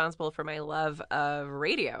probably responsible for my love of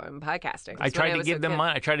radio and podcasting. I tried to give them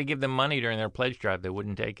money. I tried to give them money during their pledge drive. They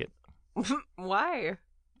wouldn't take it. Why?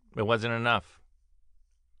 It wasn't enough.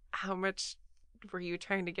 How much were you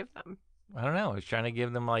trying to give them? I don't know. I was trying to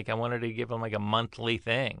give them I wanted to give them like a monthly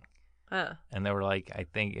thing. Huh. And they were like, I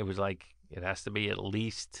think it was like, it has to be at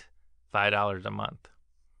least $5 a month.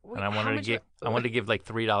 Wait, and I wanted to give like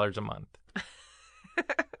 $3 a month.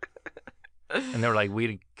 And they were like,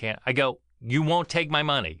 we can't. I go, you won't take my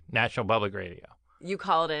money, National Public Radio. You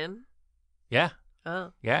called in? Yeah.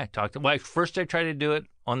 Oh. Yeah, I talked to. Well, first I tried to do it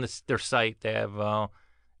on their site. They have on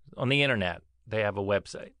the internet. They have a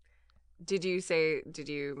website. Did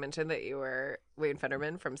you mention that you were Wayne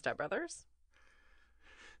Fetterman from Step Brothers?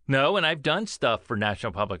 No, and I've done stuff for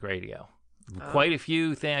National Public Radio. Oh. Quite a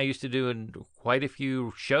few things I used to do, and quite a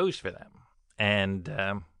few shows for them. And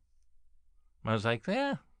I was like,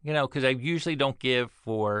 yeah, because I usually don't give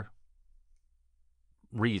for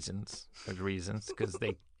reasons. There's reasons because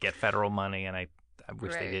they get federal money, and I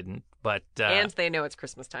wish they didn't. But and they know it's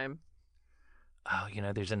Christmas time. Oh,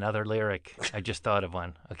 there's another lyric. I just thought of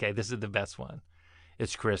one. Okay, this is the best one.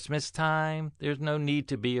 It's Christmas time. There's no need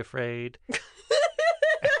to be afraid.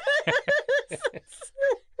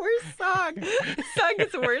 Worst song. The song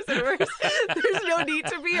gets worse and worse. There's no need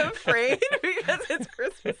to be afraid because it's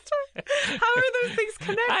Christmas time. How are those things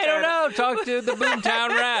connected? I don't know. Talk to the Boomtown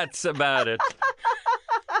Rats about it.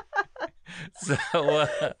 So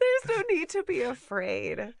there's no need to be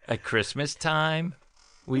afraid. At Christmas time,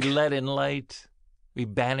 we let in light. We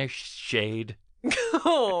banish shade.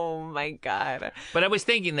 Oh, my God. But I was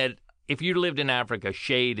thinking that if you lived in Africa,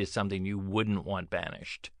 shade is something you wouldn't want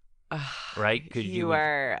banished. Right? Because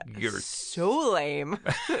you're so lame.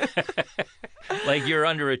 Like you're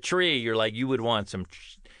under a tree. You're like, you would want some,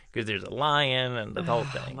 because there's a lion and the whole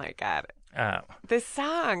thing. Oh, my God. Oh. This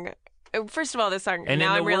song, first of all, this song,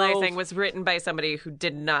 now I'm realizing, was written by somebody who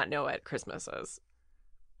did not know what Christmas is.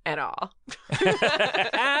 At all.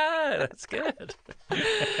 That's good.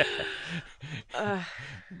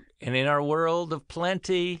 And in our world of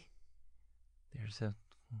plenty, there's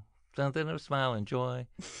something of smile and joy.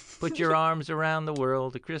 Put your arms around the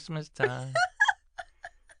world at Christmas time.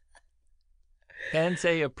 And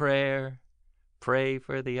say a prayer. Pray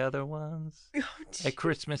for the other ones at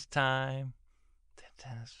Christmas time.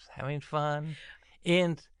 Having fun.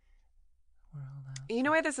 You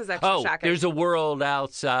know why this is extra shocking? There's a world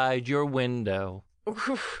outside your window.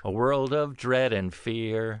 A world of dread and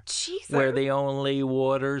fear. Jesus. Where the only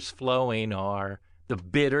waters flowing are the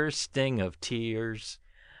bitter sting of tears.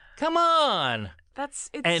 Come on.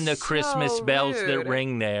 And the Christmas bells that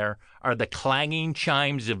ring there are the clanging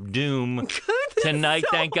chimes of doom. Tonight,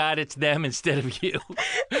 thank God it's them instead of you.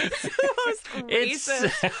 It's the most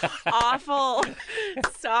racist, awful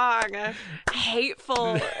song.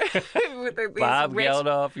 Hateful. Bob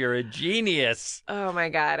Geldof, you're a genius. Oh, my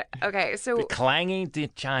God. Okay, so... The clanging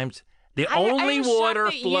chimes... The only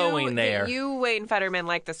water flowing there. You, Wayne Fetterman,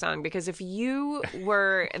 like the song because if you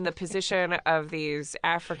were in the position of these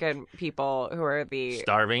African people who are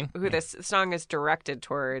starving, who this song is directed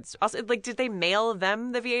towards, also, like, did they mail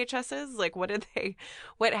them the VHSs? Like, what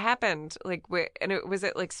happened? Like, was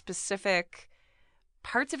it like specific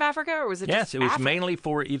parts of Africa, or was it? Yes, just it was Africa? Mainly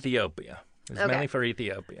for Ethiopia. It was mainly for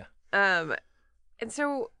Ethiopia. And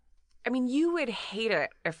so. I mean, you would hate it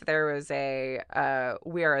if there was a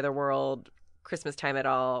We Are the World Christmas Time at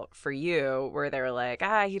all for you, where they were like,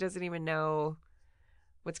 he doesn't even know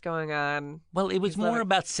what's going on. Well, it was more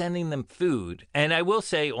about sending them food. And I will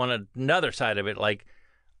say on another side of it, like,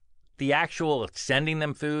 the actual sending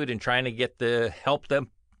them food and trying to get the help them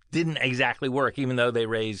didn't exactly work, even though they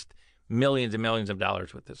raised millions and millions of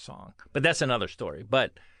dollars with this song. But that's another story.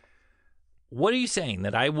 But what are you saying?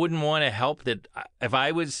 That I wouldn't want to help? That if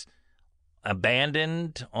I was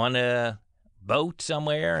abandoned on a boat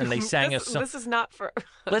somewhere and they sang a song? This is not for... Okay.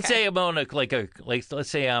 Let's say I'm on let's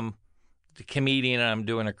say I'm the comedian and I'm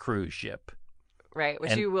doing a cruise ship. Right,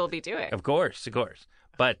 which And- you will be doing. Of course.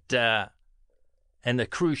 But, and the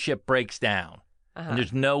cruise ship breaks down. And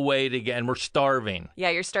there's no way to get, and we're starving. Yeah,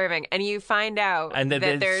 you're starving. And you find out And that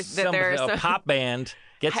there's a pop band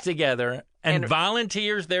gets together and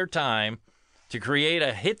volunteers their time to create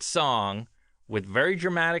a hit song with very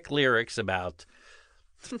dramatic lyrics about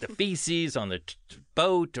the feces on the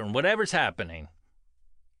boat or whatever's happening.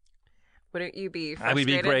 Wouldn't you be I would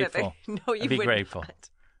frustrated? be grateful. No, you I'd be would grateful. not.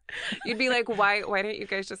 You'd be like, why don't you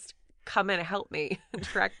guys just come and help me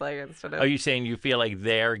directly instead of... Are you saying you feel like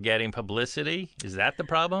they're getting publicity? Is that the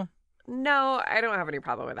problem? No, I don't have any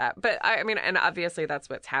problem with that. But I mean, and obviously that's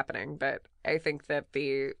what's happening. But I think that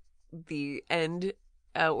the end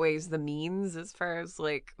outweighs the means as far as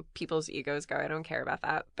like people's egos go. I don't care about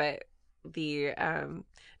that. But the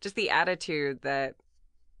just the attitude that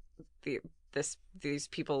these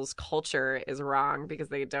people's culture is wrong because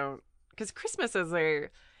they don't, because Christmas is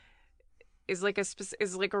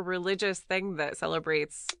like a religious thing that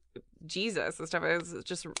celebrates Jesus and stuff. It's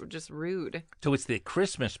just rude. So it's the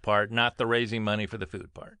Christmas part, not the raising money for the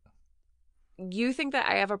food part. You think that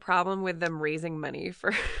I have a problem with them raising money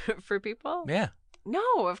for people? Yeah.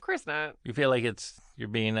 No, of course not. You feel like you're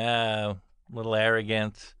being a little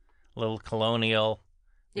arrogant, a little colonial.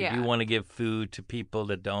 Yeah. You want to give food to people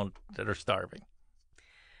that are starving.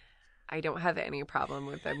 I don't have any problem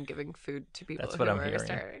with them giving food to people That's who what I'm are hearing.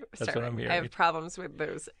 starving. That's what I'm hearing. I have problems with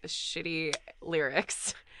those shitty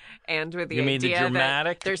lyrics and with the You mean the idea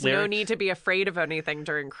dramatic that there's no lyrics? need to be afraid of anything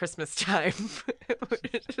during Christmas time.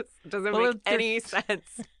 It just doesn't Well, make any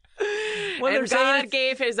sense. Well, they're And saying God it's-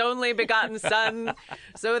 gave his only begotten Son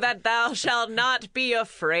so that thou shalt not be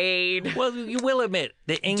afraid Well, you will admit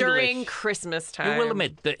the English during Christmas time. You will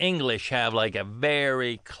admit the English have like a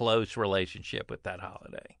very close relationship with that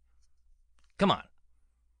holiday. Come on.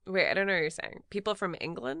 Wait, I don't know what you're saying. People from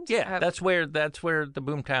England? Yeah, have- that's where the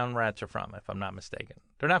Boomtown Rats are from, if I'm not mistaken.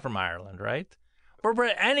 They're not from Ireland, right? But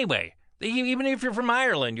anyway, even if you're from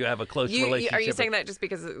Ireland, you have a close relationship. Are you saying that just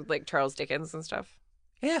because of, like, Charles Dickens and stuff?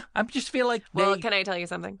 Yeah, I just feel like Well, can I tell you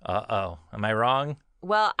something? Uh-oh. Am I wrong?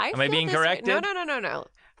 Well, Am I being corrected? No. A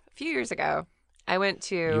few years ago, I went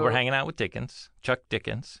to... You were hanging out with Dickens, Chuck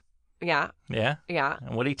Dickens. Yeah, Yeah? yeah.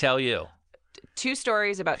 And what did he tell you? 2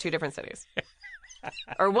 stories about 2 different cities.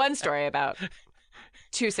 Or 1 story about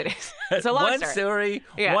 2 cities. It's a long one story. story,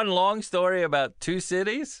 Yeah. one long story about 2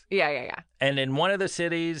 cities. Yeah. And in one of the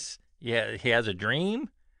cities, yeah, he has a dream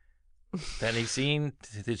that he's seen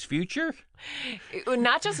his future.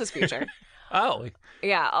 Not just his future. Oh,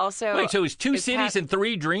 Yeah, also... wait, so it's 2 his cities past- and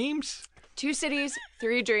 3 dreams? 2 cities,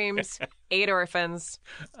 3 dreams, 8 orphans,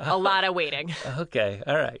 a lot of waiting. Okay,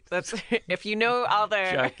 all right. That's if you know all the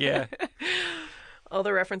Chuck, yeah. all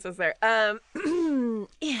the references there.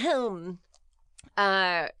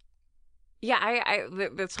 Yeah, I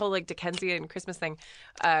this whole like Dickensian Christmas thing.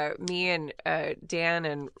 Me and Dan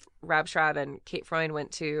and Rob Schraub and Kate Freund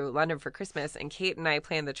went to London for Christmas, and Kate and I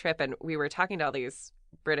planned the trip, and we were talking to all these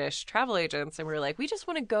British travel agents, and we were like, we just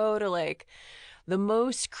want to go to like the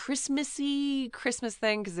most Christmassy Christmas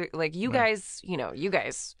thing because like you guys, you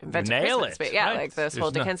guys invented nail Christmas, it, but yeah, right. like this whole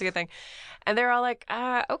There's no- Dickensian thing, and they're all like,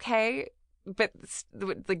 okay, but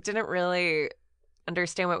like didn't really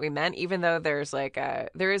understand what we meant, even though there is like a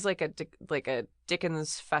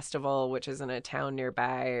Dickens festival which is in a town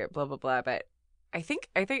nearby, blah blah blah. But I think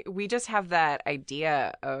we just have that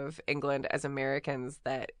idea of England as Americans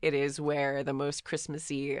that it is where the most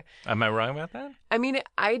Christmassy. Am I wrong about that? I mean,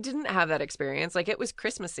 I didn't have that experience. Like, it was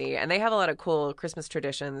Christmassy, and they have a lot of cool Christmas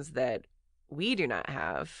traditions that we do not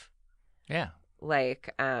have, Yeah.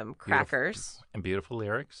 like crackers Beautiful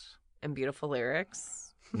lyrics. and beautiful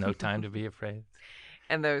lyrics. No time to be afraid.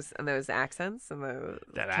 And those accents and the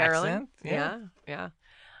That caroling. accent? Yeah.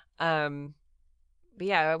 But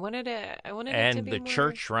yeah, I wanted it to And be the more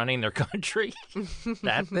church running their country.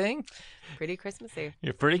 That thing. pretty Christmassy.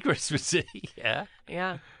 You're pretty Christmassy. Yeah.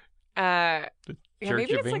 Yeah. Church Maybe of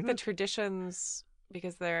it's like the England? traditions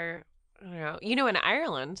because they're, I don't know. In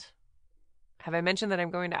Ireland, have I mentioned that I'm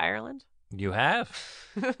going to Ireland? You have.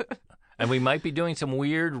 And we might be doing some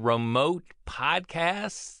weird remote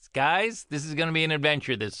podcasts. Guys, this is going to be an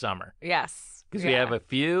adventure this summer. Yes. Because we Yeah. have a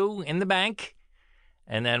few in the bank,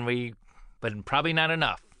 and then but probably not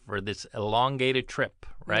enough for this elongated trip,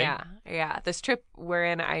 right? Yeah. This trip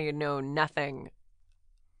wherein I know nothing.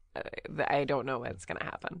 I don't know what's going to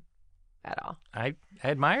happen at all. I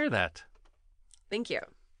admire that. Thank you.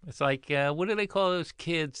 It's like, what do they call those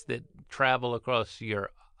kids that travel across your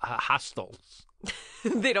hostels?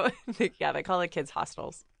 They don't. They call it kids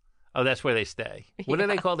hostels. Oh, that's where they stay. What do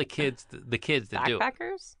they call the kids? The kids that do it?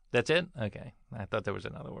 Backpackers? That's it. Okay, I thought there was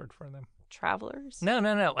another word for them. Travelers? No.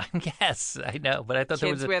 Yes, I know, but I thought there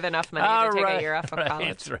was Kids with enough money to take a year off of college.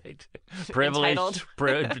 That's right. Privileged,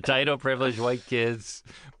 privileged white kids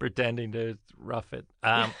pretending to rough it.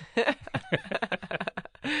 I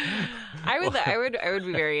would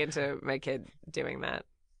be very into my kid doing that.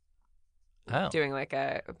 Oh. Doing like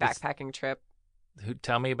a backpacking trip.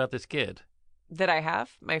 Tell me about this kid. That I have,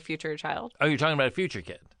 my future child. Oh, you're talking about a future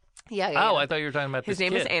kid. Yeah. Oh, I thought you were talking about his this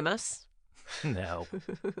name kid. is Amos. No,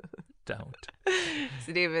 don't.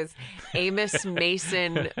 His name is Amos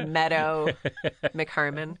Mason Meadow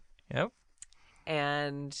McHarmon. Yep.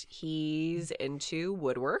 And he's into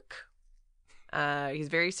woodwork. He's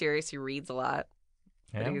very serious. He reads a lot.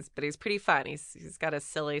 Yeah. But he's pretty fun. He's got a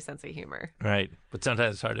silly sense of humor. Right. But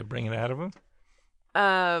sometimes it's hard to bring it out of him.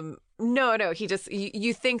 No. He just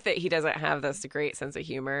you think that he doesn't have this great sense of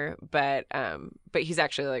humor, but he's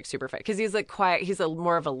actually like super fun because he's like quiet. He's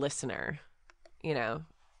more of a listener, you know,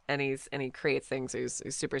 and he creates things. He's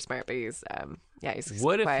super smart, but he's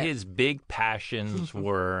What quiet. if his big passions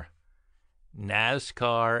were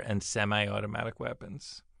NASCAR and semi-automatic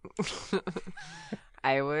weapons?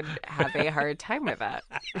 I would have a hard time with that.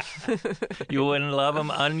 You wouldn't love him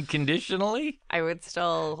unconditionally? I would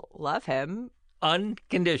still love him.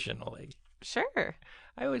 Unconditionally. Sure.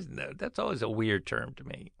 I always know that's always a weird term to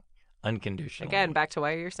me. Unconditionally. Again, back to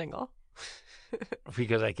why you're single.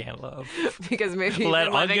 Because I can't love. Because maybe Well,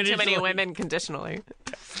 you're loving too many unconditionally- women conditionally.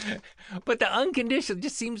 But the unconditional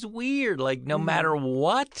just seems weird. Like no matter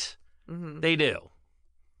what they do,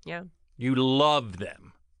 Yeah. you love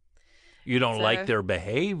them. You don't It's like a- their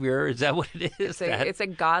behavior. Is that what it is? It's a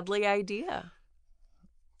godly idea.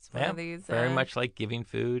 It's one Yeah, of these. very much like giving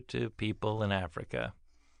food to people in Africa,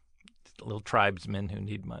 little tribesmen who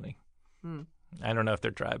need money. I don't know if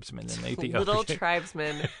they're tribesmen in Ethiopia. Little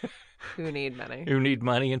tribesmen who need money. who need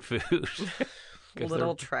money and food. 'Cause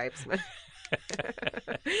Little they're- tribesmen.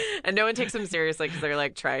 And no one takes them seriously because they're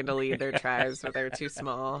like trying to lead their tribes, but they're too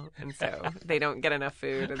small, and so they don't get enough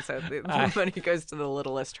food, and so the money goes to the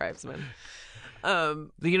littlest tribesmen.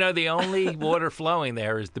 the only water flowing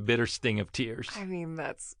there is the bitter sting of tears. I mean,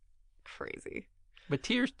 that's crazy. But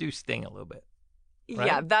tears do sting a little bit. Right?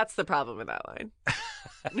 Yeah, that's the problem with that line.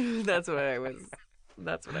 That's what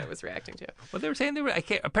I was reacting to. Well, they were saying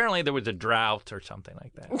apparently there was a drought or something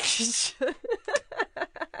like that.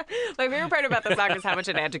 My favorite part about the song is how much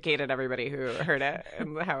it educated everybody who heard it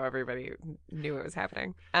and how everybody knew it was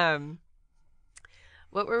happening.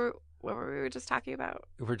 What were we just talking about?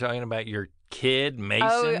 We're talking about your kid, Mason.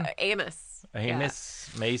 Oh, Amos.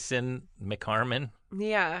 Mason McHarmon.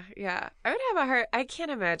 Yeah. I would have I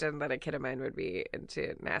can't imagine that a kid of mine would be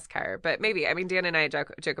into NASCAR, but maybe. I mean, Dan and I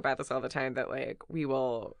joke about this all the time that like we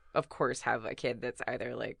will, of course, have a kid that's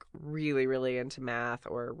either like really, really into math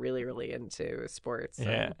or really, really into sports.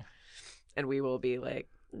 Yeah. And we will be like,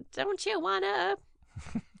 don't you wanna?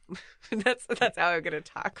 That's how I'm gonna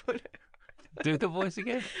talk. Do the voice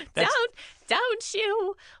again. Don't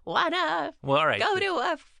you wanna Well, all right. go to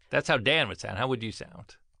a? That's how Dan would sound. How would you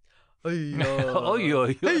sound? Hey, Oh, you.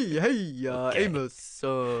 hey, Amos,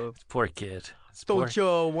 Poor kid. don't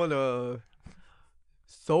you wanna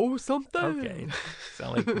sew something? Okay.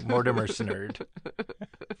 Sound like Mortimer Snerd.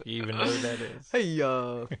 You even know who that is. Hey,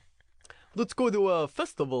 let's go to a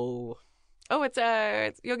festival. Oh,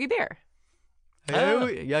 it's Yogi Bear.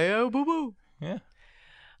 Hey, yeah, boo boo. Yeah.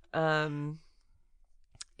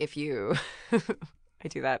 If you, I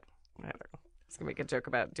do that. I don't know. I was gonna make a joke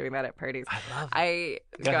about doing that at parties. I love it.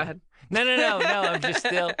 Go ahead.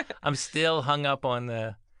 No. I'm still hung up on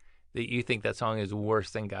that you think that song is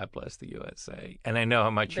worse than God Bless the USA, and I know how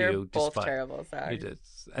much They're you both despise. terrible songs. You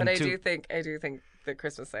just, But I do think the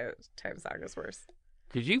Christmas time song is worse.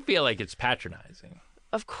 because you feel like it's patronizing.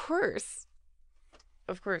 Of course.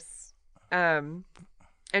 I'm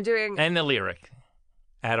doing. And the lyric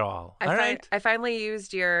at all. All right. I finally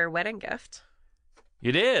used your wedding gift.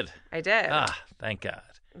 You did. I did. Ah, thank God.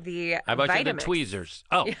 The I bought you the Vitamix. tweezers.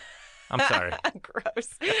 Oh, I'm sorry. Gross.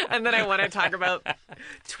 And then I want to talk about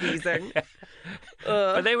tweezing.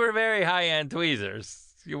 But they were very high-end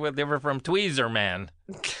tweezers. They were from Tweezer Man.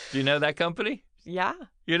 Do you know that company? Yeah.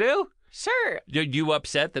 You do? Sure. You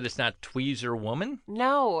upset that it's not Tweezer Woman?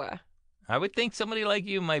 No. I would think somebody like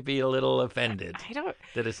you might be a little offended I don't.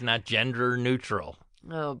 that it's not gender neutral.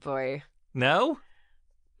 Oh boy. No?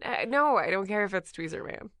 No, I don't care if it's Tweezer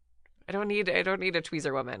Man. I don't need a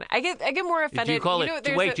Tweezer woman. I get more offended. Do you call know, it?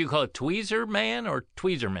 there's Wait, do you call it Tweezer Man or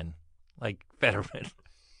Tweezerman, like Fetterman?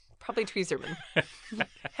 Probably Tweezerman.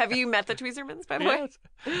 Have you met the Tweezermans, by the way?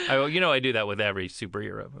 I do that with every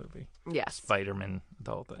superhero movie. Yes. Spider-Man,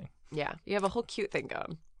 the whole thing. Yeah, you have a whole cute thing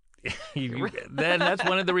going. Then that's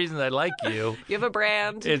one of the reasons I like you. You have a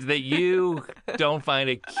brand. Is that you don't find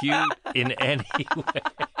it cute in any way.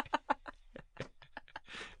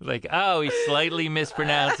 Like, oh, he's slightly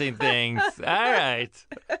mispronouncing things. All right.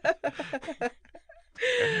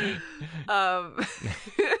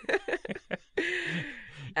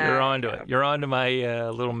 You're onto it. You're onto my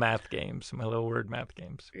little math games, my little word math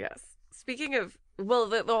games. Yes. Speaking of, well,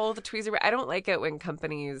 the Tweezer, I don't like it when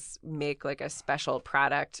companies make like a special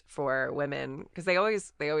product for women because they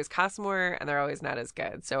always cost more and they're always not as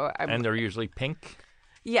good. So and they're usually pink.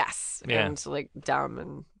 Yes, Yeah. and like dumb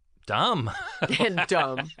and dumb.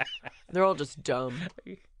 They're all just dumb.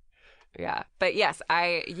 Yeah, but yes,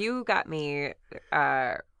 you got me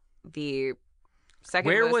the second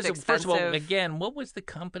Where most was it? expensive. First of all, again, what was the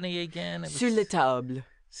company again? Sur la table.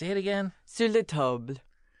 Say it again. Sur la table.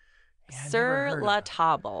 Yeah, Sur la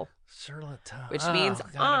table. Sur la table. Which means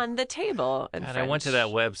on the table in God, French. I went to that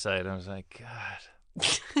website. I was like,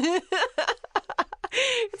 God.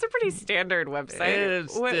 It's a pretty standard website. It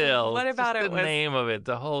is still. What about just it the was name of it?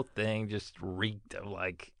 The whole thing just reeked of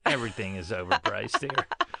like everything is overpriced here.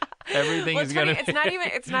 Everything Well, is it's going funny.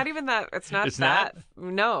 to. It's not even that. It's not It's that. not?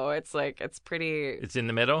 No, it's like it's pretty. It's in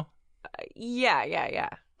the middle. Yeah.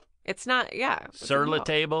 It's not. Yeah. it's Sur in the la middle.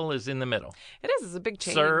 table is in the middle. It is. It's a big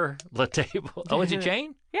chain. Sur la table. Oh, it's a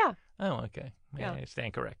chain? Yeah. Oh, okay. Yeah, Yeah. I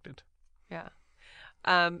stand corrected. Yeah.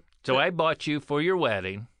 So I bought you for your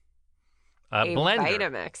wedding a blender.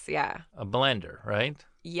 Vitamix. Yeah. A blender, right?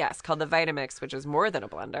 Yes, called the Vitamix, which is more than a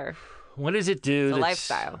blender. What does it do? It's a that's-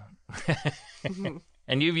 lifestyle.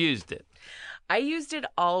 And you've used it. I used it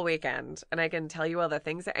all weekend, and I can tell you all the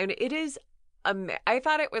things. And it is. I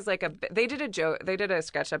thought it was like they did a joke. They did a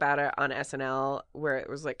sketch about it on SNL where it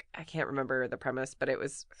was like I can't remember the premise, but it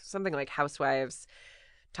was something like housewives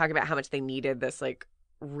talking about how much they needed this like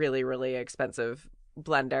really really expensive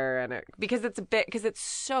blender, and because it's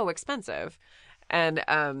so expensive, and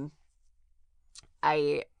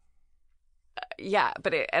I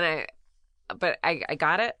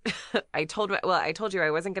got it. I told you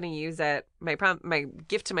I wasn't going to use it. My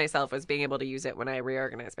gift to myself was being able to use it when I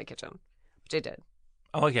reorganized my kitchen, which I did.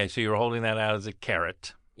 Oh, okay, so you were holding that out as a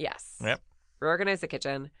carrot. Yes. Yep. Reorganized the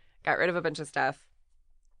kitchen, got rid of a bunch of stuff,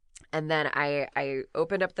 and then I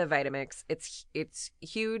opened up the Vitamix. It's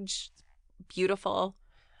huge, beautiful.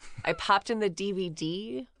 I popped in the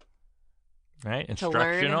DVD. Right, To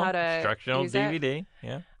learn how to instructional use it. DVD.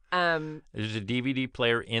 Yeah. There's a DVD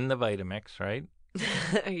player in the Vitamix, right?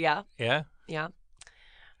 Yeah. Yeah.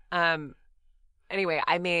 Anyway,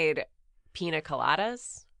 I made pina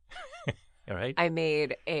coladas. All right. I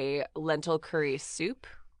made a lentil curry soup.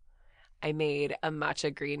 I made a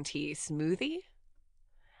matcha green tea smoothie.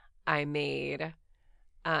 I made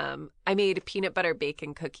peanut butter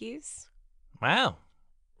bacon cookies. Wow.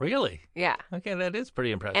 Really? Yeah. Okay, that is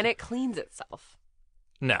pretty impressive. And it cleans itself.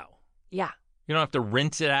 No. Yeah. You don't have to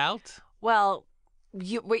rinse it out? Well,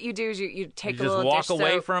 what you do is you take You a just little walk dish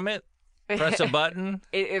away soap. from it, press a button.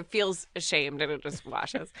 It feels ashamed and it just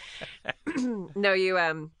washes. No,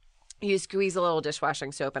 you squeeze a little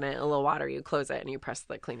dishwashing soap in it, a little water, you close it, and you press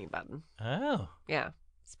the cleaning button. Oh. Yeah.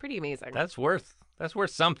 It's pretty amazing. That's worth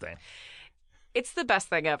something. It's the best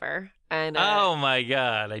thing ever. And Oh my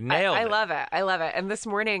God. I nailed I it. love it. I love it. And this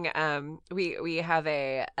morning, we have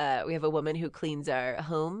a woman who cleans our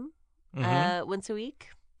home once a week.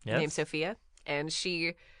 Yes. Named Sophia, and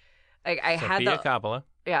she, I had Sophia Coppola.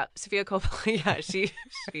 Yeah, Sophia Coppola. Yeah, she.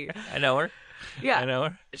 I know her. Yeah, I know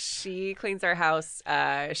her. She cleans our house.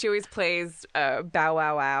 She always plays "Bow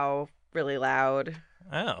Wow Wow" really loud.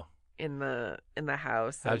 Oh. In the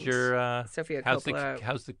house. How's and your Sophia how's Coppola?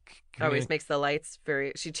 How's the always makes the lights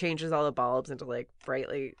very. She changes all the bulbs into like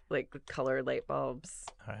brightly like colored light bulbs.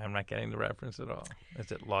 I'm not getting the reference at all.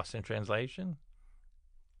 Is it lost in translation?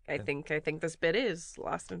 I think this bit is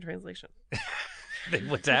lost in translation.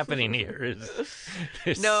 What's happening here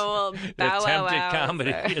is no, Bow Wow attempted Wow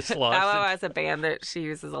comedy is lost. Bow Wow Wow is a band that she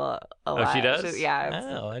uses a lot. Oh, she does? Yeah.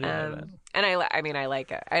 Oh, I didn't know that. And I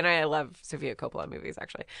like it, and I love Sophia Coppola movies.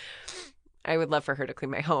 Actually, I would love for her to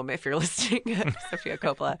clean my home. If you're listening, Sophia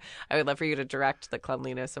Coppola, I would love for you to direct the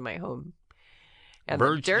cleanliness of my home. And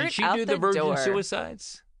the dirt did she out do the the Virgin door.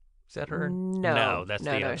 Suicides? Is that her? No, that's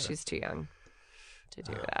no, the no. other. She's too young to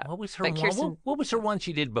do that. What was her But one? Kirsten- What was her one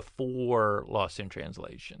she did before Lost in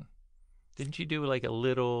Translation? Didn't she do like a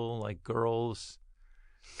little like girls,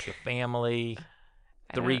 the family,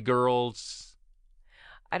 three girls?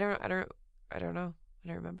 I don't know. I don't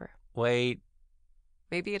remember. Wait,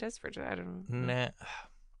 Maybe it is Virgin. I don't know. nah,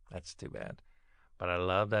 that's too bad. But I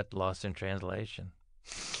love that Lost in Translation.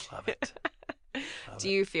 Love it. Do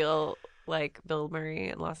you feel like Bill Murray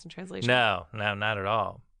in Lost in Translation? No, not at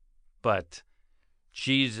all. But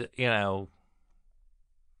she's, one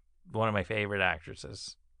of my favorite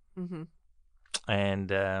actresses. Mm-hmm.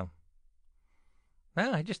 And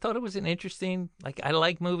I just thought it was an interesting. Like, I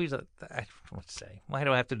like movies. Let's say, why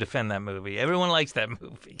do I have to defend that movie? Everyone likes that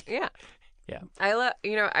movie. Yeah. Yeah.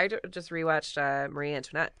 I just rewatched Marie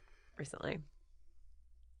Antoinette recently.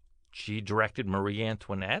 She directed Marie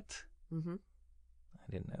Antoinette. Mm-hmm.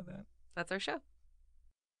 I didn't know that. That's our show.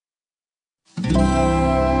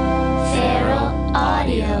 Feral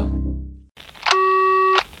Audio.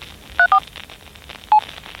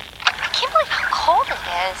 I can't believe how cold it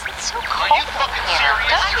is. It's so cold in here.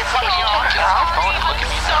 Don't you think you can get off? Look at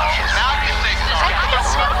me now. Now you think so. I think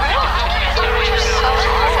it's so cold. It's so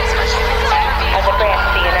cold. As a branch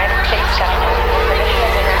of the United States government,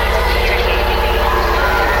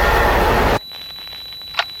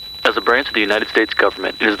 As a branch of the United States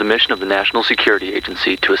government, it is the mission of the National Security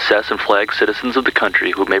Agency to assess and flag citizens of the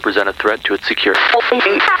country who may present a threat to its security.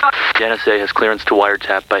 The NSA has clearance to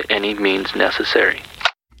wiretap by any means necessary.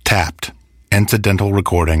 Tapped. Incidental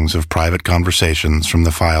recordings of private conversations from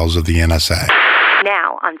the files of the NSA.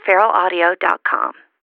 now on feralaudio.com.